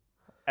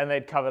 and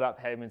they'd covered up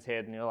Haman's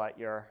head, and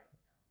you're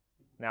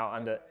now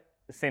under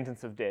the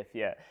sentence of death,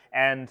 yeah.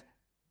 And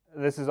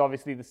this is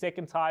obviously the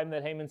second time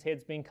that Haman's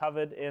head's been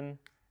covered in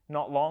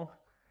not long.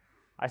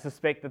 I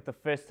suspect that the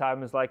first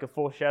time is like a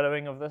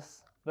foreshadowing of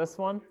this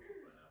one.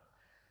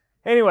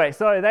 Anyway,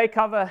 so they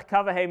cover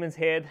Haman's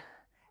head,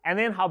 and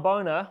then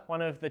Harbona,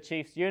 one of the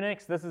chief's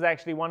eunuchs, this is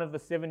actually one of the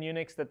 7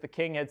 eunuchs that the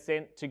king had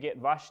sent to get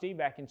Vashti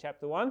back in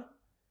chapter 1.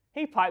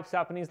 He pipes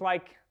up and he's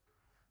like,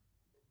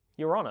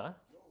 "Your Honor,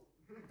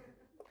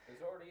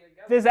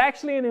 there's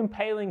actually an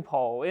impaling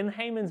pole in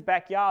Haman's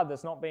backyard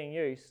that's not being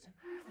used."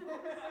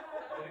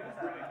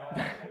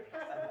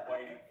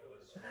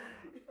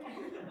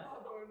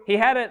 He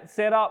had it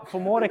set up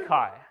for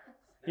Mordecai.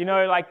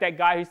 Like that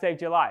guy who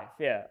saved your life.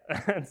 Yeah.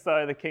 And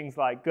so the king's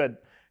like, "Good,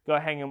 go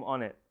hang him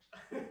on it."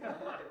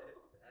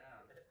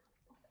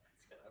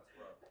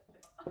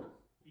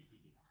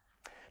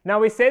 Now,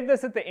 we said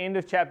this at the end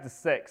of chapter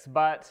 6,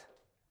 but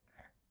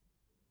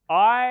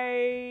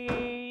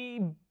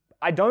I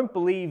don't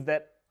believe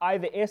that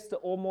either Esther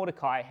or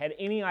Mordecai had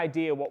any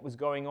idea what was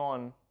going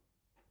on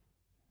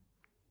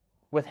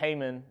with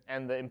Haman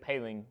and the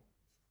impaling,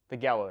 the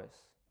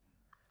gallows.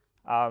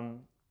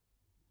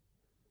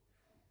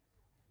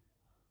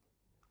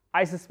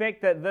 I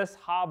suspect that this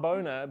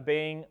Harbona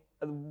being,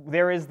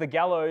 there is the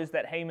gallows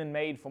that Haman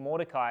made for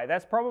Mordecai,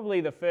 that's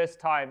probably the first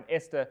time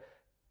Esther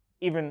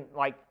even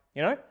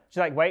she's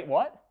like, "Wait,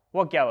 what?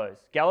 What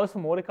gallows? Gallows for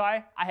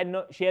Mordecai?"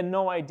 She had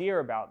no idea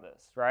about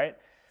this, right?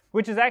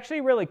 Which is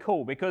actually really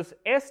cool because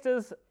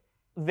Esther's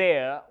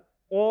there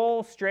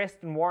all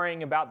stressed and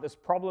worrying about this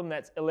problem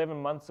that's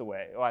 11 months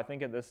away. Or I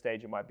think at this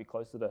stage it might be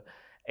closer to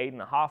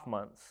 8.5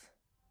 months.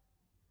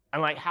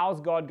 And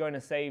how's God going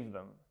to save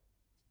them?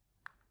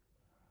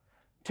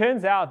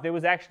 Turns out there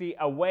was actually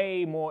a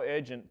way more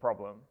urgent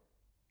problem.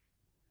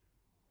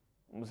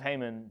 It was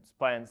Haman's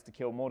plans to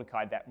kill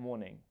Mordecai that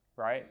morning,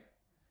 right?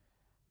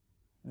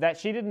 That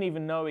she didn't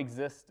even know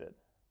existed.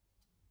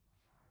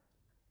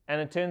 And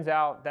it turns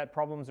out that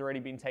problem's already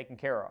been taken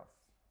care of,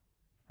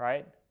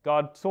 right?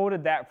 God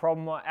sorted that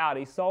problem out.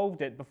 He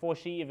solved it before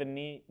she even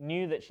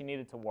knew that she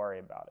needed to worry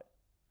about it,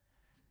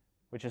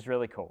 which is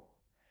really cool.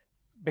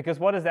 Because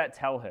what does that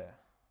tell her?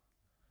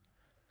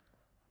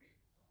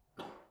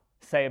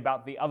 Say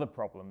about the other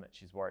problem that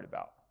she's worried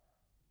about.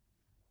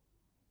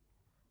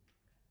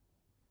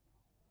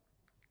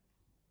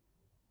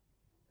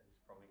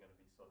 It's probably going to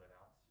be sorted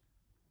out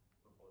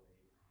before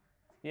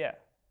they... Yeah.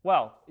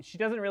 Well, she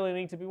doesn't really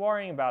need to be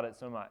worrying about it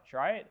so much,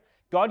 right?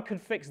 God could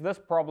fix this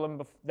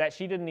problem that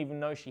she didn't even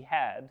know she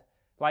had.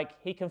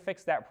 He can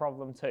fix that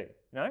problem too.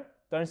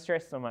 Don't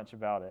stress so much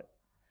about it.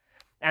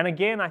 And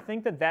again, I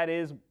think that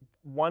is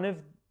one of,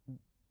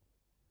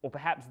 or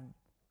perhaps,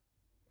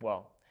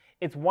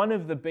 it's one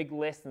of the big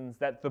lessons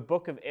that the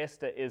book of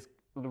Esther is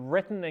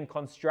written and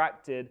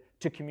constructed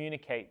to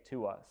communicate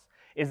to us,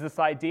 is this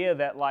idea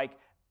that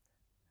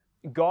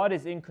God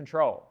is in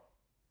control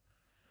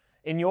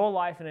in your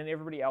life and in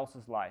everybody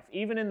else's life.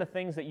 Even in the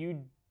things that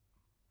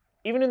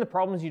even in the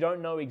problems you don't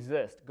know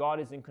exist, God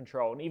is in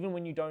control. And even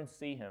when you don't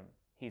see him,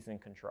 he's in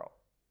control.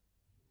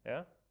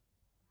 Yeah?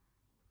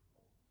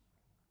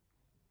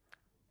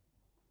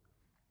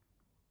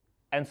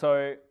 And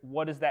so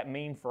what does that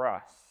mean for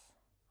us?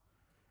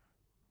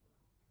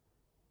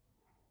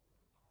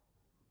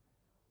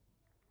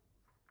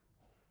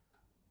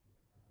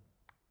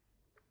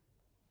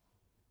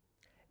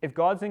 If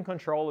God's in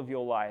control of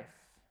your life,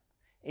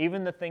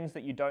 even the things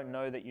that you don't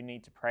know that you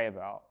need to pray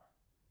about,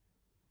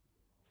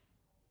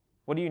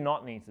 what do you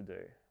not need to do?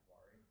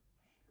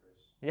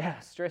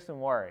 Stress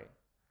and worry.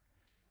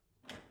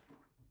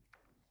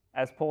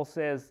 As Paul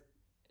says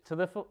to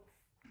the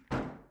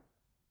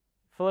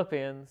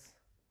Philippians,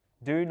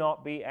 do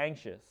not be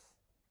anxious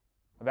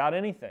about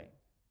anything.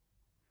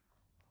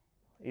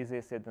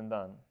 Easier said than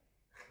done.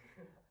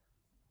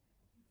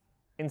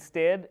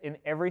 Instead, in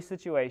every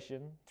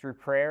situation, through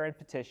prayer and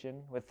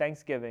petition, with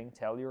thanksgiving,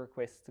 tell your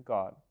requests to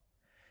God.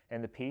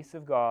 And the peace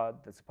of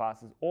God that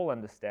surpasses all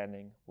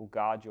understanding will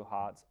guard your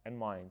hearts and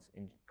minds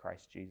in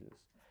Christ Jesus.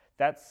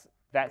 That's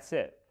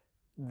it.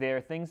 There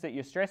are things that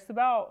you're stressed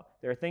about.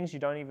 There are things you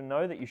don't even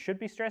know that you should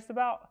be stressed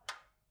about.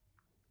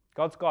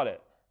 God's got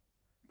it.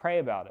 Pray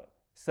about it.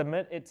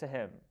 Submit it to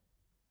him.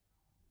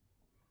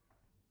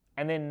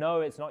 And then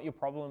know it's not your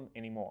problem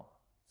anymore.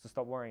 So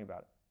stop worrying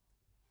about it.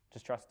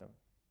 Just trust him.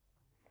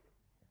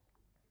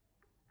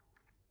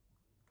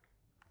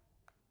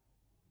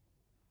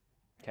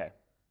 Okay,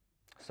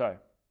 so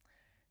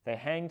they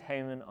hanged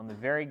Haman on the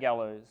very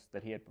gallows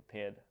that he had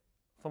prepared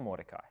for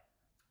Mordecai.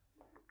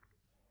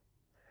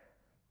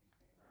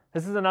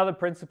 This is another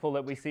principle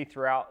that we see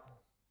throughout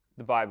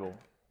the Bible,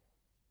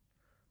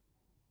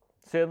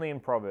 certainly in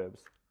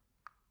Proverbs.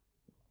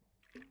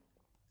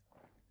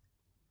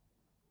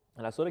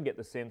 And I sort of get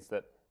the sense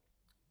that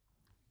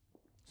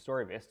the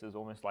story of Esther is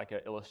almost like an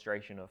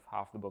illustration of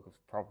half the book of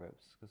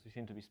Proverbs, because we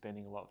seem to be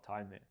spending a lot of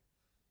time there.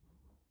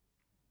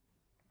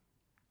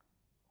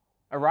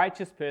 A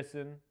righteous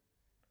person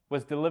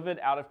was delivered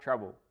out of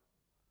trouble.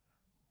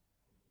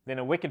 Then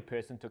a wicked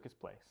person took his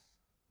place.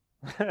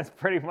 That's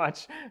pretty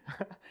much,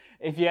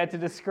 if you had to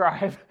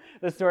describe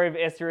the story of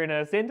Esther in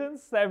a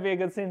sentence, that would be a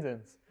good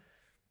sentence.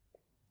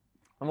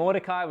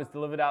 Mordecai was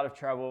delivered out of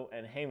trouble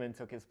and Haman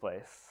took his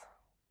place.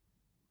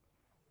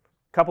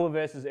 A couple of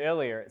verses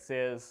earlier it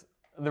says,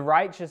 the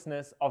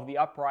righteousness of the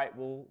upright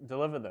will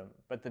deliver them,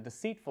 but the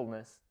deceitful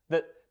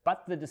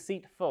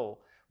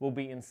will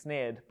be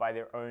ensnared by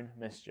their own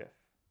mischief.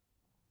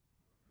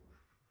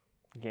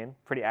 Again,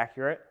 pretty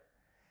accurate.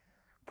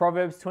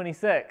 Proverbs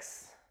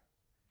 26.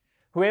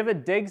 Whoever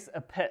digs a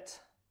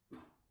pit,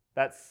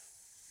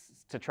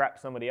 that's to trap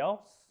somebody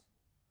else,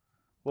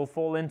 will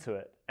fall into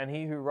it, and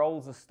he who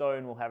rolls a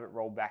stone will have it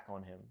roll back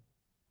on him.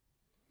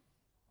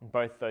 In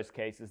both those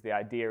cases, the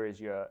idea is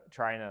you're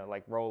trying to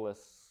roll a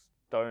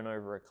stone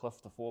over a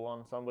cliff to fall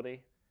on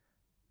somebody,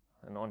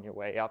 and on your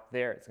way up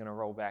there, it's going to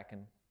roll back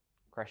and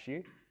crush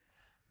you.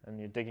 And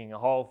you're digging a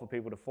hole for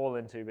people to fall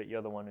into, but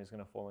you're the one who's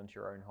going to fall into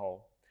your own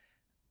hole.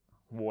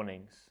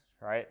 Warnings,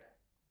 right?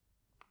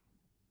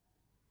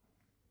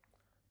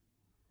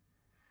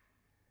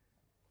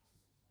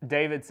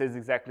 David says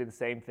exactly the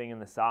same thing in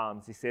the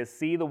Psalms. He says,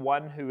 see the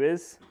one who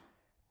is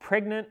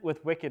pregnant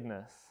with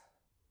wickedness,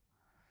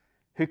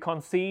 who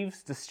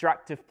conceives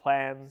destructive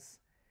plans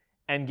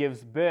and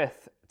gives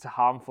birth to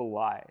harmful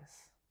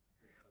lies.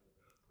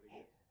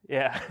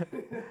 Yeah.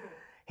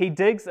 He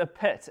digs a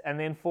pit and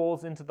then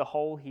falls into the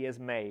hole he has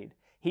made.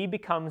 He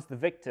becomes the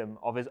victim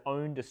of his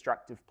own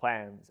destructive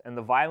plans, and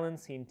the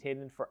violence he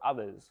intended for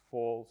others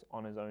falls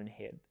on his own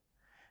head.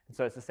 And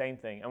so it's the same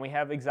thing. And we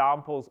have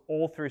examples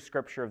all through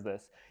Scripture of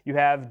this. You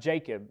have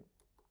Jacob.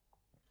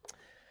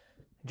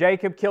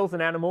 Jacob kills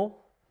an animal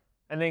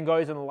and then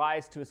goes and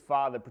lies to his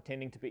father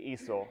pretending to be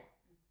Esau.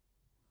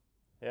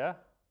 Yeah?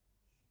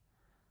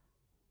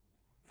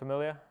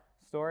 Familiar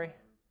story?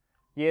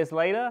 Years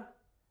later,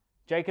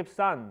 Jacob's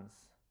sons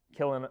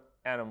kill an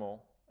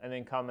animal and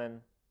then come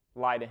and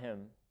lie to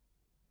him.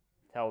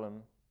 Tell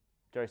them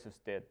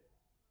Joseph's dead.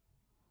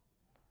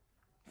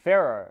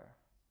 Pharaoh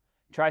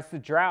tries to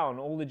drown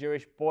all the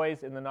Jewish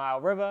boys in the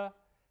Nile River.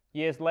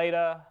 Years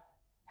later,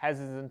 has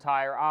his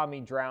entire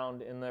army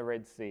drowned in the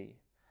Red Sea.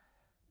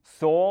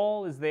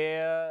 Saul is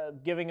there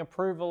giving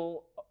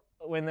approval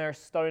when they're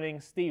stoning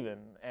Stephen.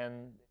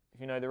 And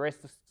if you know the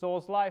rest of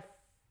Saul's life,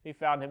 he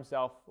found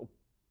himself, or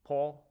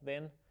Paul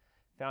then,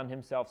 found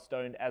himself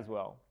stoned as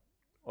well.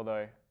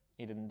 Although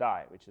he didn't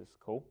die, which is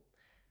cool.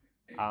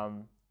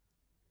 And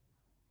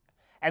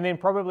then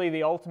probably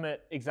the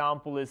ultimate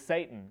example is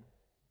Satan.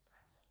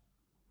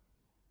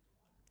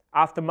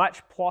 After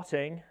much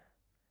plotting,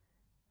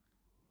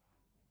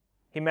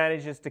 he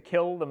manages to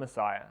kill the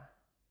Messiah.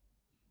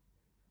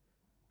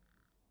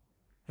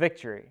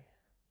 Victory.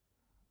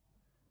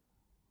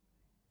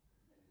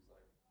 He's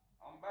like,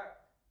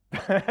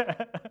 I'm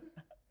back.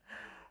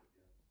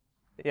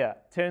 Yeah,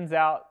 turns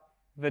out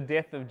the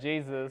death of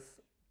Jesus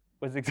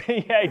was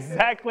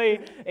exactly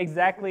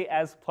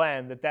as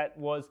planned.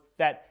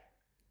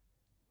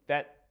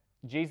 That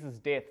Jesus'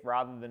 death,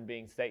 rather than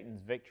being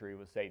Satan's victory,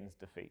 was Satan's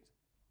defeat.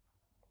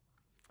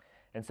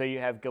 And so you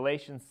have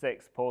Galatians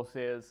 6, Paul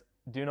says,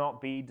 do not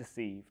be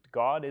deceived.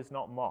 God is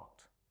not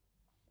mocked.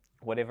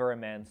 Whatever a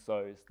man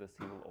sows, this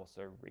he will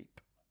also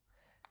reap.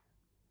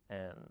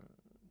 And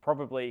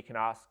probably you can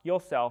ask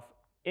yourself,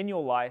 in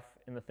your life,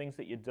 in the things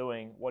that you're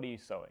doing, what are you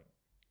sowing?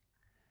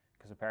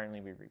 Because apparently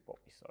we reap what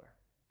we sow.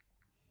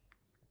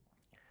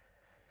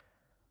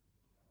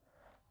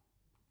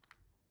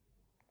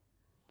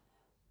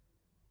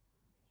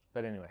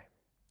 But anyway,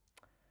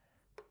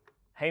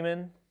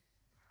 Haman,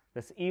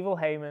 this evil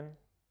Haman,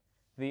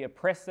 the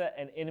oppressor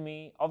and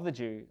enemy of the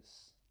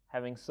Jews,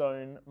 having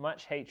sown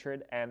much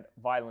hatred and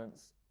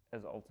violence,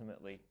 has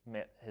ultimately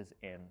met his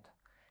end.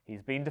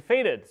 He's been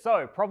defeated.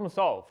 So, problem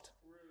solved.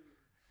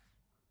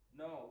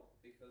 No,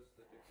 because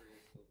the decree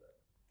is still there.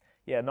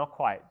 Yeah, not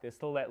quite. There's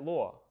still that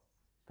law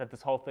that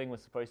this whole thing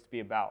was supposed to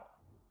be about.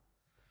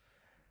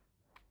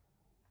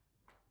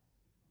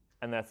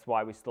 And that's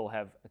why we still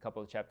have a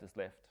couple of chapters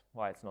left,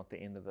 why it's not the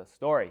end of the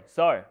story.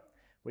 So,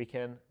 we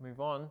can move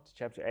on to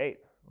chapter 8.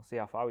 We'll see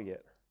how far we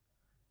get.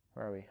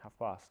 Where are we? Half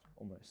past,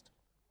 almost.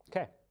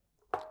 Okay.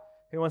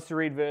 Who wants to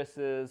read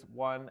verses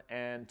 1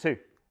 and 2?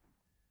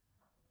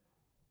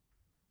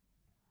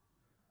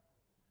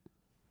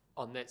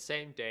 On that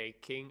same day,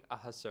 King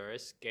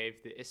Ahasuerus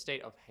gave the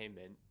estate of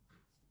Haman,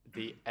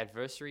 the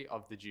adversary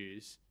of the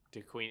Jews,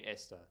 to Queen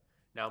Esther.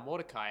 Now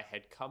Mordecai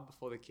had come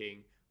before the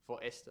king for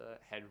Esther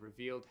had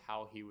revealed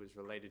how he was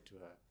related to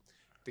her.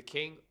 The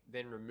king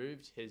then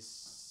removed his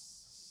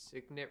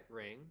signet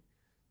ring,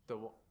 the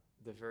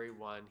very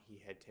one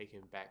he had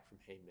taken back from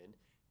Haman,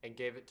 and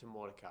gave it to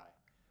Mordecai.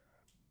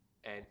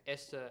 And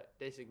Esther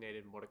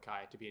designated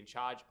Mordecai to be in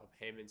charge of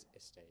Haman's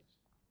estate.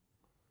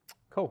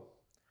 Cool.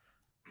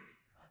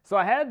 So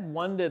I had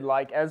wondered,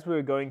 like, as we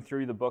were going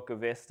through the book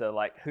of Esther,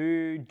 like,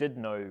 who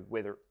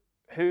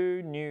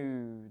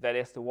knew that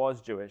Esther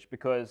was Jewish?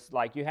 Because,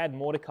 like, you had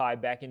Mordecai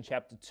back in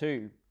chapter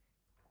 2,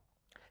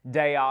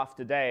 day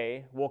after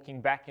day,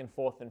 walking back and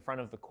forth in front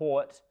of the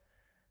court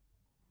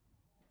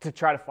to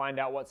try to find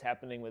out what's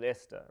happening with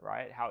Esther,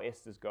 right? How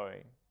Esther's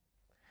going.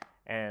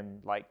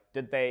 And, like,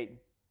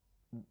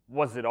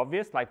 was it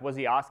obvious? Like, was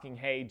he asking,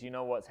 hey, do you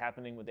know what's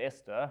happening with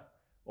Esther?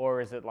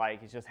 Or is it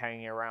like he's just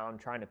hanging around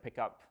trying to pick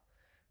up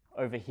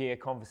overhear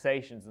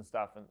conversations and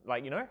stuff? And,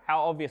 like, you know,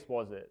 how obvious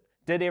was it?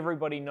 Did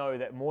everybody know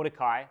that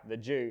Mordecai, the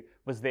Jew,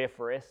 was there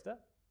for Esther?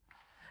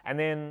 And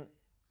then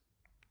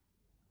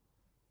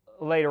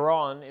later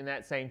on in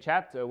that same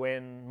chapter,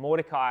 when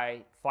Mordecai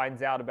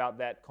finds out about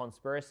that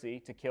conspiracy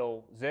to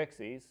kill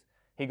Xerxes,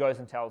 he goes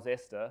and tells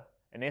Esther,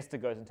 and Esther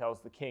goes and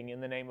tells the king in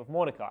the name of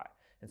Mordecai.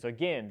 And so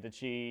again, did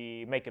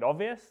she make it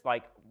obvious?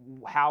 Like,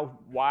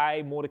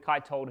 why Mordecai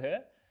told her?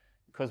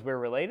 Because we're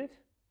related?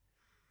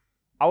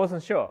 I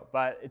wasn't sure,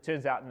 but it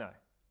turns out no.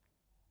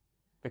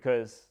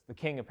 Because the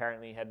king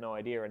apparently had no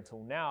idea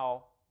until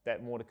now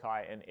that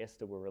Mordecai and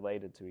Esther were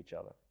related to each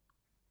other.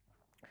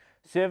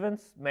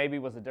 Servants maybe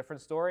was a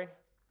different story.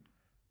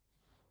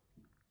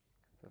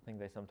 I think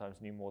they sometimes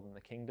knew more than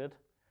the king did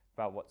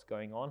about what's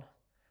going on.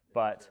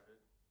 But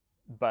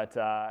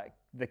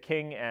the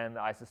king and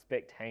I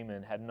suspect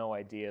Haman had no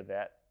idea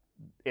that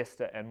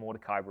Esther and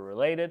Mordecai were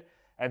related.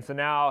 And so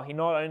now he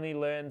not only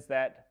learns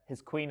that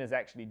his queen is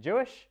actually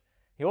Jewish,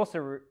 he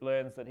also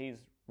learns that he's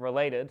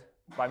related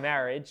by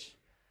marriage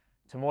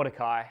to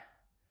Mordecai,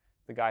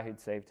 the guy who'd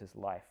saved his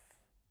life.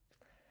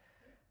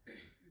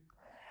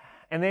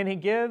 And then he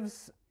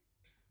gives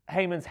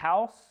Haman's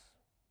house,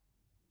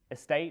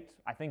 estate,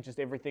 I think just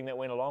everything that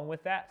went along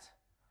with that,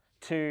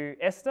 to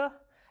Esther.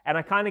 And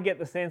I kind of get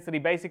the sense that he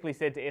basically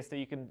said to Esther,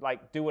 you can,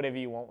 like, do whatever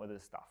you want with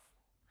this stuff.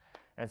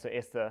 And so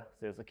Esther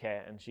says,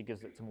 okay, and she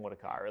gives it to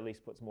Mordecai, or at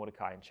least puts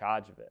Mordecai in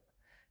charge of it.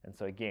 And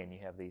so again, you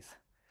have these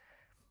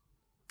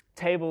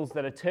tables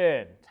that are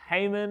turned.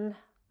 Haman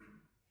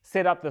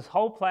set up this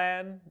whole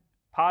plan,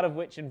 part of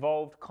which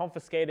involved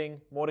confiscating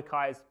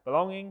Mordecai's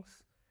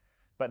belongings,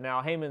 but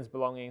now Haman's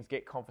belongings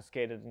get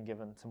confiscated and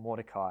given to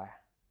Mordecai.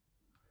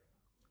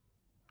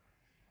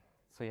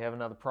 So you have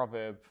another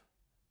proverb.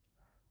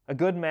 A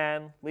good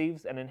man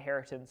leaves an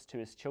inheritance to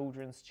his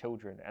children's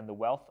children, and the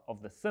wealth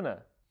of the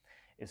sinner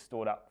is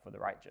stored up for the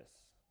righteous.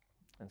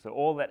 And so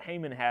all that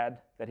Haman had,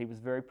 that he was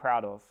very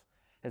proud of,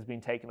 has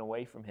been taken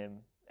away from him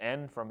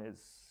and from his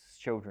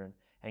children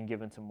and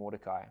given to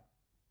Mordecai.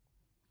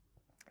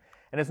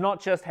 And it's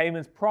not just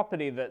Haman's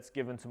property that's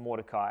given to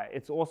Mordecai,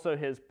 it's also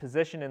his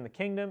position in the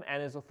kingdom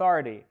and his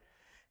authority,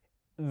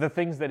 the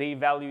things that he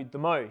valued the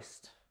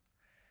most.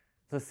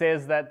 So it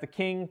says that the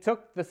king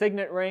took the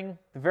signet ring,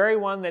 the very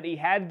one that he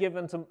had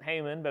given to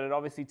Haman, but had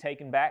obviously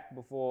taken back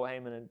before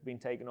Haman had been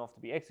taken off to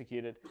be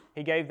executed.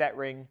 He gave that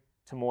ring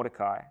to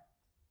Mordecai.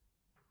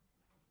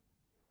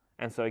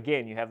 And so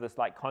again, you have this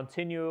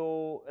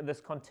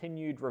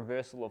continued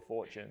reversal of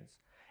fortunes.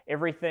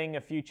 Everything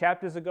a few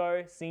chapters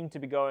ago seemed to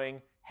be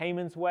going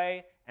Haman's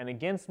way and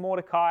against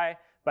Mordecai,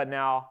 but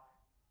now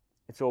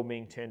it's all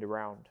being turned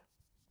around.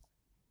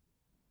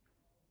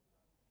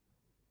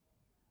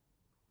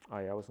 Oh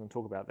yeah, I was going to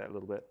talk about that a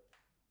little bit.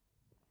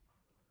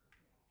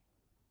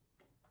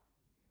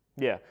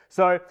 Yeah,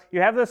 so you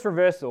have this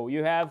reversal.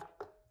 You have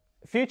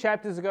a few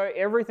chapters ago,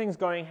 everything's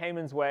going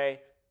Haman's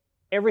way,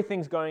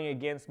 everything's going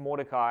against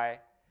Mordecai,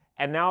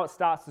 and now it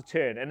starts to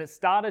turn. And it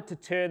started to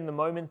turn the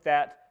moment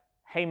that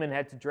Haman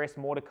had to dress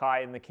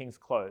Mordecai in the king's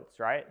clothes,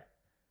 right?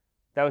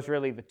 That was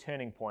really the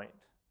turning point.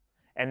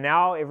 And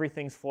now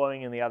everything's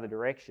flowing in the other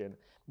direction.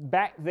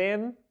 Back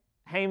then,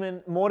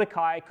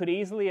 Mordecai could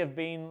easily have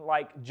been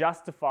like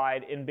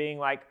justified in being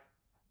like,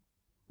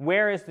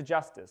 where is the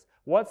justice?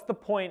 What's the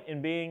point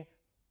in being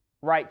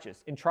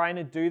righteous, in trying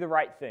to do the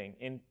right thing,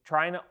 in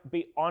trying to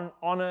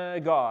honor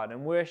God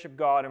and worship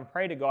God and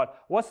pray to God?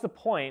 What's the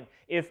point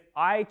if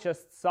I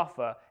just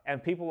suffer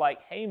and people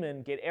like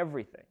Haman get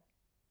everything?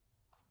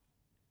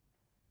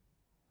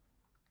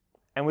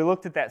 And we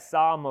looked at that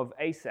Psalm of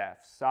Asaph,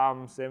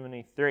 Psalm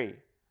 73.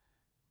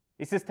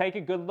 He says, take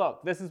a good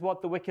look. This is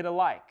what the wicked are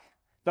like.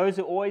 Those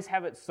who always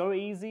have it so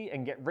easy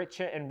and get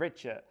richer and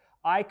richer.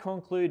 I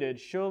concluded,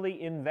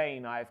 surely in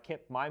vain I have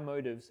kept my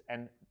motives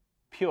and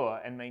pure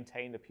and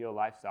maintained a pure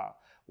lifestyle.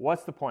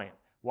 What's the point?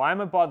 Why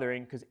am I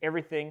bothering? Because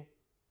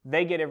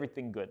they get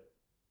everything good.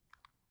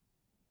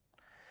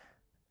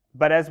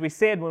 But as we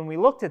said when we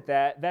looked at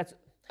that,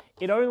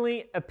 it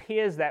only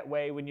appears that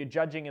way when you're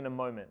judging in a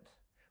moment.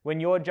 When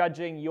you're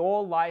judging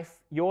your life,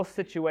 your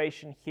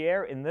situation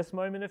here in this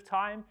moment of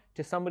time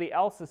to somebody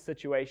else's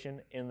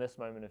situation in this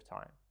moment of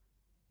time.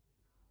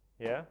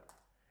 Yeah?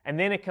 And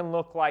then it can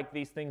look like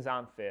these things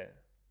aren't fair.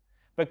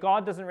 But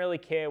God doesn't really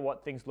care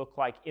what things look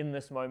like in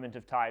this moment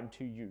of time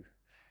to you,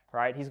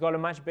 right? He's got a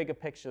much bigger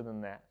picture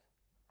than that.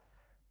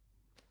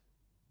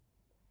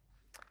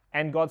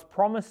 And God's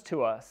promise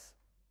to us,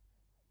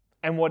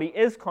 and what he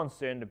is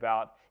concerned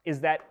about,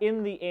 is that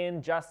in the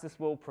end, justice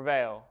will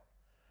prevail.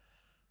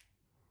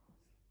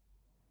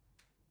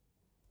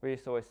 We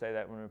used to always say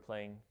that when we were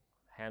playing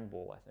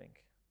handball, I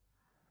think.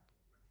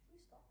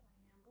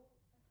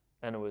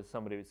 And it was,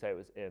 somebody would say it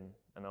was in,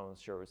 and I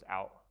was sure it was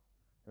out.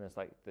 And it's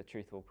like, the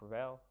truth will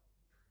prevail.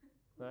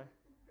 No?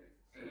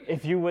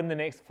 If you win the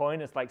next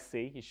point, it's like,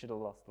 see, you should have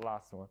lost the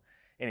last one.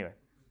 Anyway.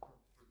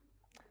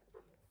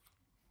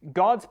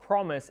 God's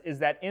promise is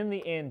that in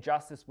the end,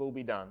 justice will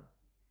be done.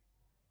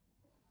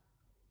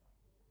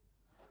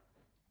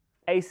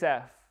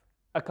 Asaph,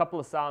 a couple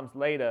of Psalms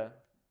later,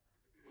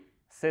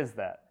 says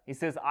that. He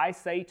says, I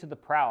say to the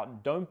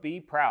proud, don't be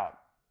proud.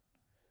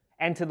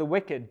 And to the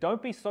wicked,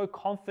 don't be so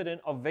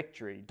confident of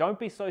victory. Don't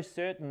be so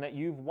certain that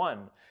you've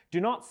won. Do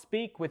not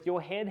speak with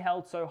your head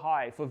held so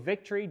high, for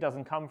victory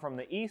doesn't come from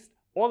the east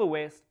or the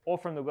west or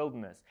from the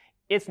wilderness.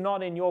 It's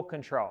not in your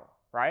control,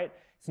 right?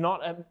 It's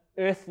not an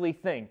earthly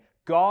thing.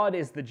 God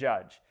is the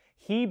judge.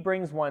 He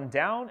brings one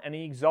down and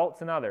he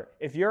exalts another.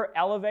 If you're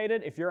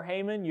elevated, if you're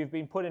Haman, you've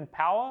been put in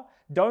power,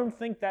 don't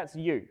think that's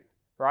you,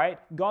 right?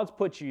 God's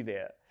put you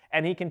there,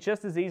 and he can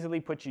just as easily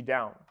put you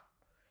down.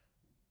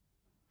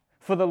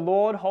 For the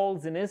Lord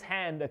holds in his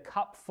hand a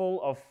cup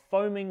full of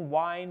foaming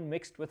wine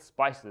mixed with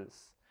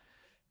spices.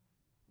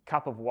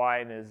 Cup of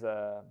wine is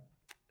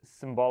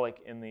symbolic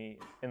in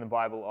the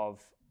Bible of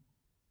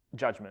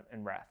judgment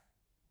and wrath.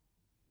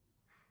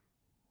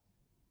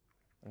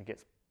 And it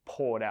gets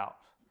poured out.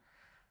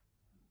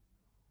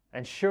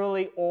 And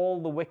surely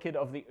all the wicked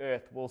of the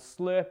earth will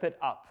slurp it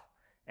up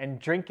and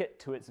drink it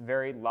to its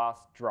very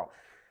last drop.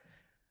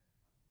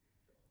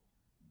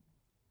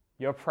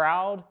 You're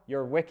proud,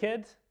 you're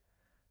wicked,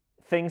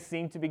 things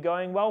seem to be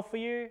going well for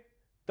you.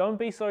 Don't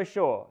be so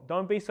sure.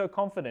 Don't be so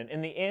confident.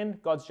 In the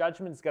end, God's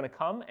judgment is going to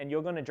come and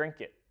you're going to drink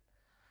it.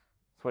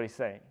 That's what he's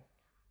saying.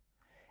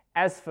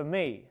 As for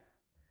me,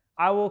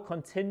 I will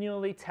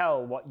continually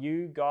tell what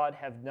you, God,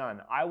 have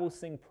done. I will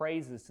sing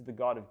praises to the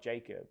God of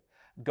Jacob.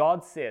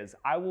 God says,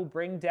 I will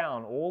bring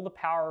down all the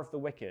power of the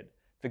wicked.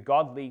 The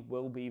godly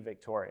will be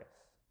victorious.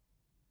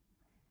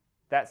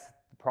 That's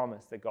the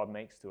promise that God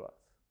makes to us.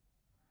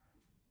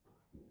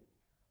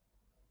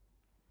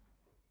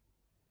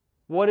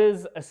 What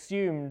is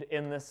assumed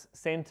in this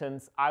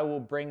sentence, I will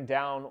bring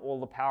down all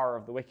the power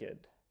of the wicked?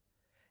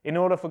 In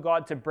order for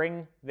God to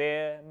bring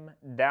them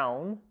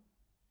down,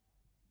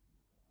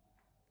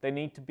 they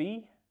need to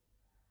be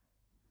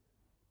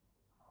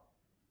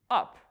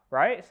up,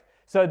 right?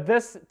 So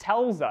this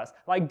tells us,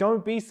 like,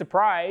 don't be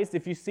surprised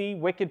if you see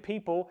wicked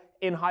people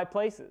in high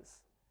places.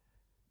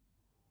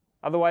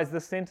 Otherwise,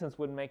 this sentence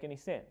wouldn't make any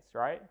sense,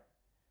 right?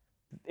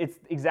 It's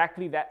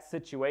exactly that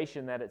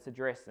situation that it's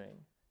addressing.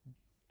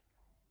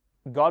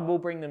 God will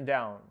bring them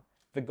down.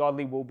 The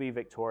godly will be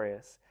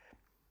victorious.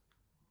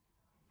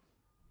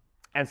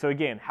 And so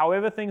again,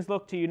 however things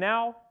look to you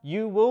now,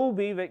 you will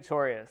be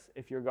victorious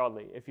if you're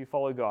godly, if you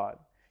follow God.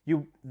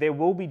 There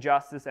will be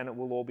justice and it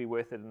will all be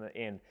worth it in the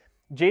end.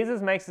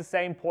 Jesus makes the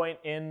same point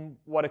in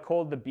what are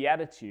called the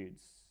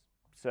Beatitudes.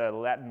 It's a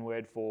Latin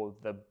word for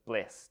the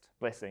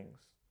blessings,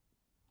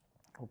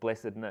 or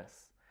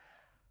blessedness.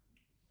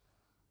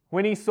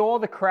 When he saw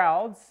the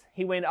crowds,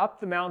 he went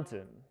up the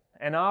mountain.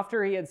 And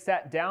after he had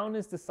sat down,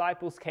 his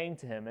disciples came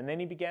to him, and then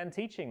he began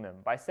teaching them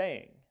by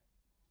saying,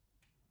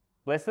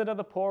 Blessed are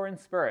the poor in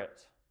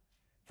spirit,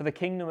 for the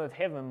kingdom of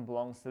heaven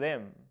belongs to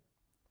them.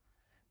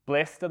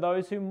 Blessed are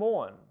those who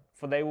mourn,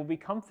 for they will be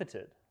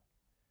comforted.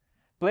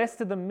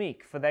 Blessed are the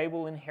meek, for they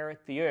will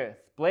inherit the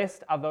earth.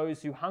 Blessed are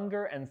those who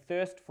hunger and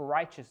thirst for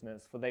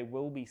righteousness, for they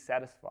will be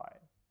satisfied.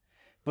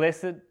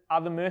 Blessed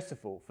are the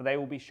merciful, for they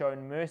will be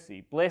shown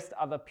mercy. Blessed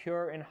are the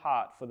pure in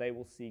heart, for they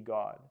will see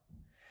God.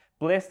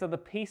 Blessed are the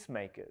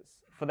peacemakers,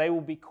 for they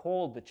will be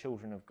called the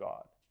children of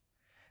God.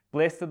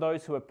 Blessed are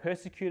those who are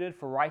persecuted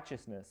for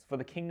righteousness, for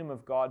the kingdom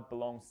of God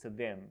belongs to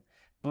them.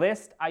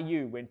 Blessed are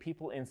you when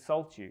people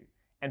insult you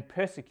and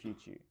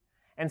persecute you,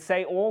 and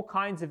say all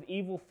kinds of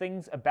evil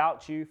things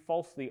about you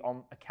falsely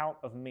on account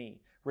of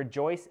me.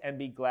 Rejoice and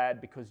be glad,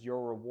 because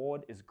your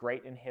reward is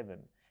great in heaven,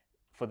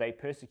 for they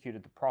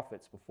persecuted the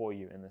prophets before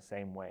you in the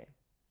same way.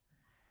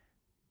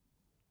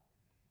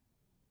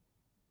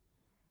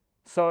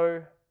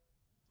 So,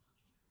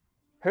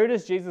 who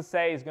does Jesus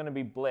say is going to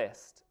be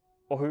blessed,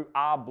 or who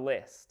are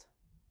blessed?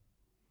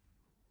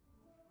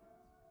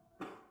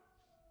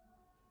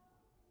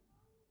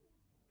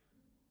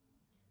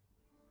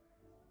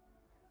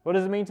 What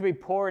does it mean to be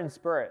poor in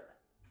spirit?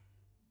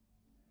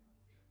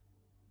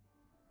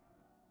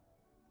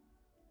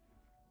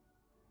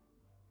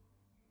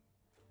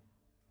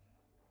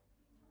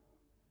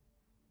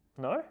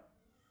 No?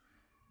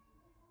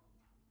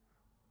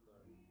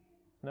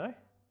 No?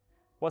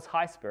 What's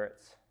high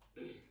spirits?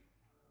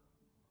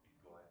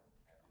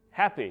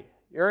 Happy.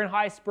 You're in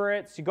high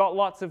spirits, you got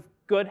lots of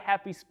good,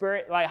 happy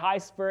spirit, like high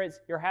spirits,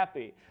 you're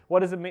happy. What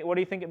does it mean? What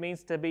do you think it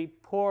means to be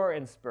poor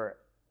in spirit?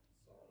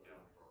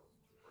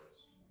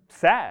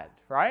 Sad,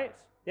 right?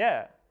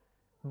 Yeah.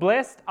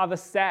 Blessed are the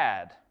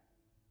sad.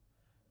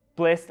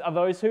 Blessed are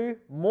those who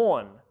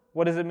mourn.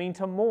 What does it mean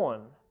to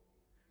mourn?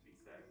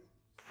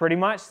 Pretty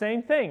much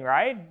same thing,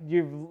 right?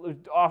 You've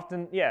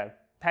often,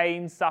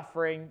 pain,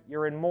 suffering,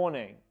 you're in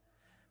mourning.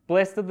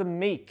 Blessed are the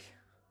meek.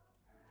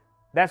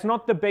 That's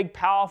not the big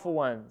powerful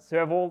ones who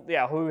have all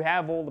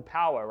the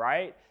power,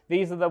 right?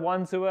 These are the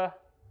ones who are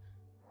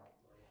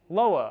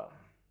lower.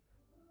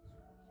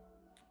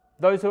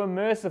 Those who are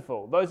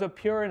merciful, those who are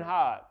pure in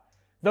heart,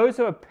 those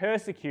who are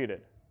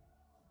persecuted,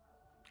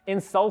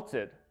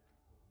 insulted.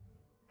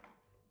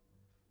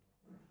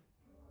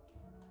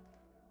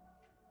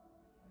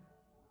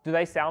 Do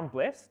they sound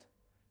blessed?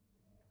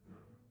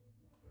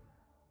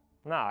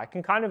 No, I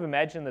can kind of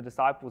imagine the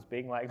disciples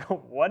being like,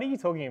 what are you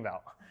talking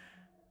about?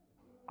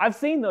 I've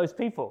seen those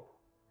people.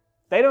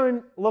 They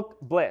don't look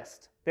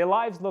blessed. Their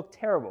lives look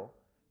terrible,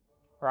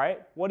 right?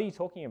 What are you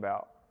talking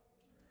about?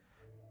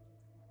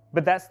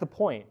 But that's the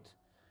point.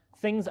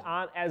 Things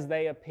aren't as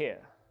they appear.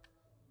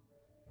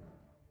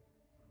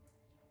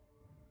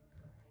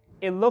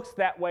 It looks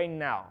that way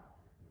now.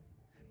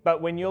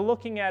 But when you're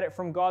looking at it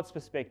from God's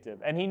perspective,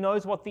 and He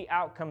knows what the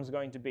outcome's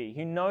going to be,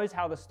 He knows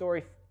how the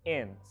story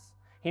ends.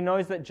 He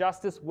knows that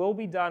justice will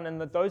be done and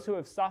that those who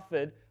have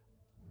suffered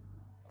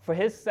for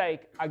His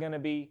sake are going to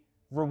be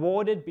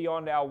rewarded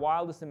beyond our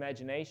wildest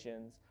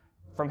imaginations.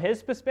 From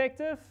His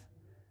perspective,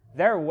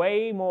 they're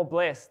way more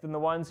blessed than the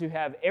ones who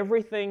have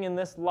everything in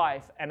this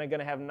life and are going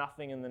to have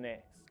nothing in the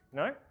next.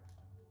 No?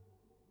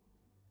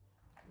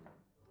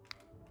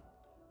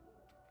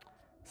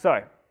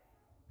 So,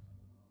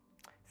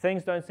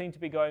 things don't seem to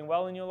be going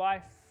well in your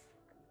life.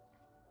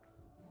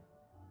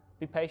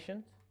 Be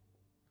patient.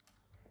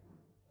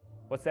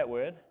 What's that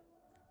word?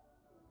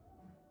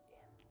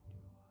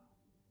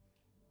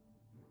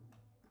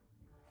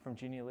 From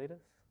junior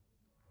leaders?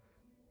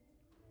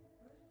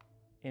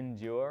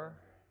 Endure.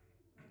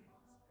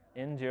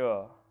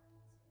 Endure.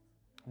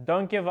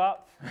 Don't give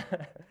up.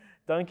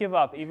 Don't give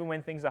up even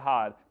when things are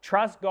hard.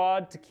 Trust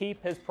God to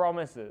keep His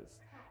promises.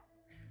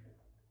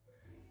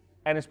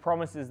 And His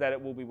promise is that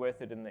it will be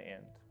worth it in the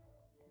end.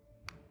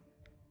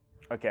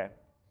 Okay.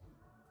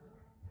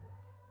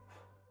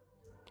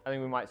 I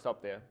think we might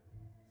stop there.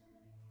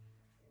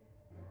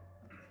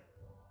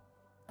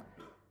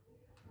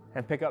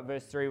 And pick up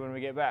verse 3 when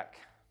we get back.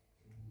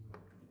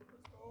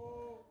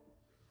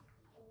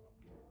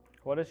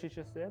 What has she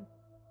just said?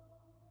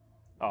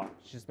 Oh,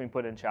 she's just been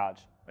put in charge.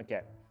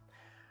 Okay.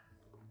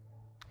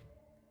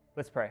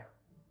 Let's pray.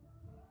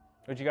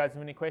 Would you guys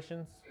have any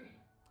questions,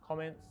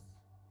 comments,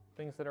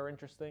 things that are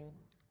interesting?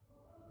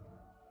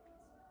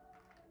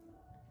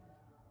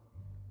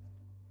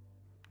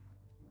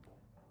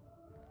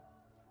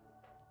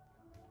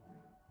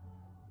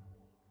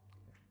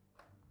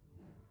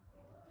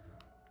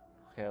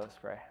 Okay, let's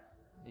pray.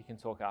 You can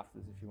talk after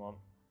this if you want.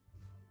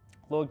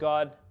 Lord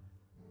God,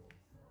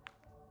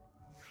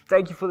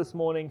 thank you for this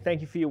morning. Thank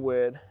you for your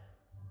word.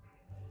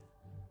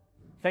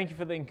 Thank you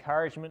for the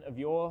encouragement of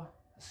your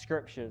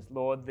scriptures,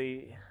 Lord,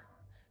 the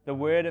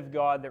word of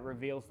God that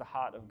reveals the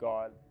heart of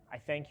God. I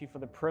thank you for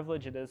the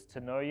privilege it is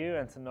to know you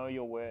and to know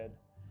your word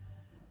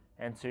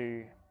and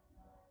to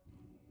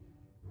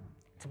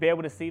be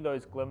able to see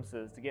those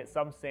glimpses, to get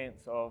some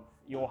sense of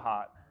your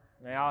heart.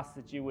 And I ask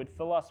that you would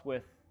fill us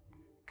with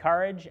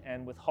courage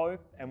and with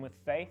hope and with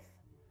faith,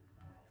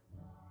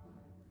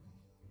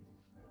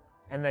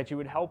 and that you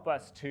would help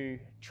us to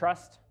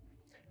trust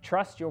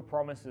your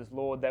promises,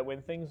 Lord, that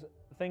when things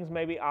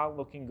maybe aren't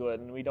looking good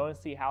and we don't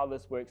see how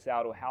this works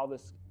out or how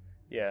this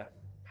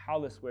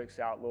works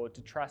out, Lord,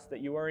 to trust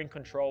that you are in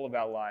control of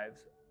our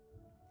lives,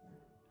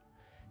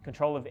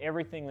 control of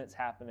everything that's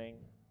happening,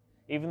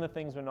 even the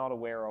things we're not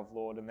aware of,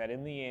 Lord, and that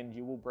in the end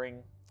you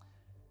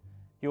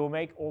will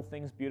make all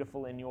things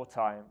beautiful in your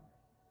time.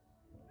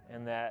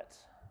 And that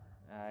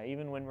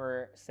even when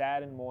we're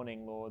sad and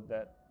mourning, Lord,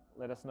 that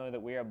let us know that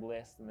we are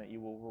blessed and that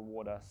you will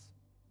reward us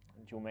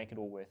and you'll make it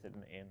all worth it in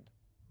the end.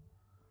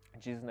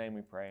 In Jesus' name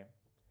we pray.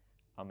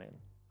 Amen.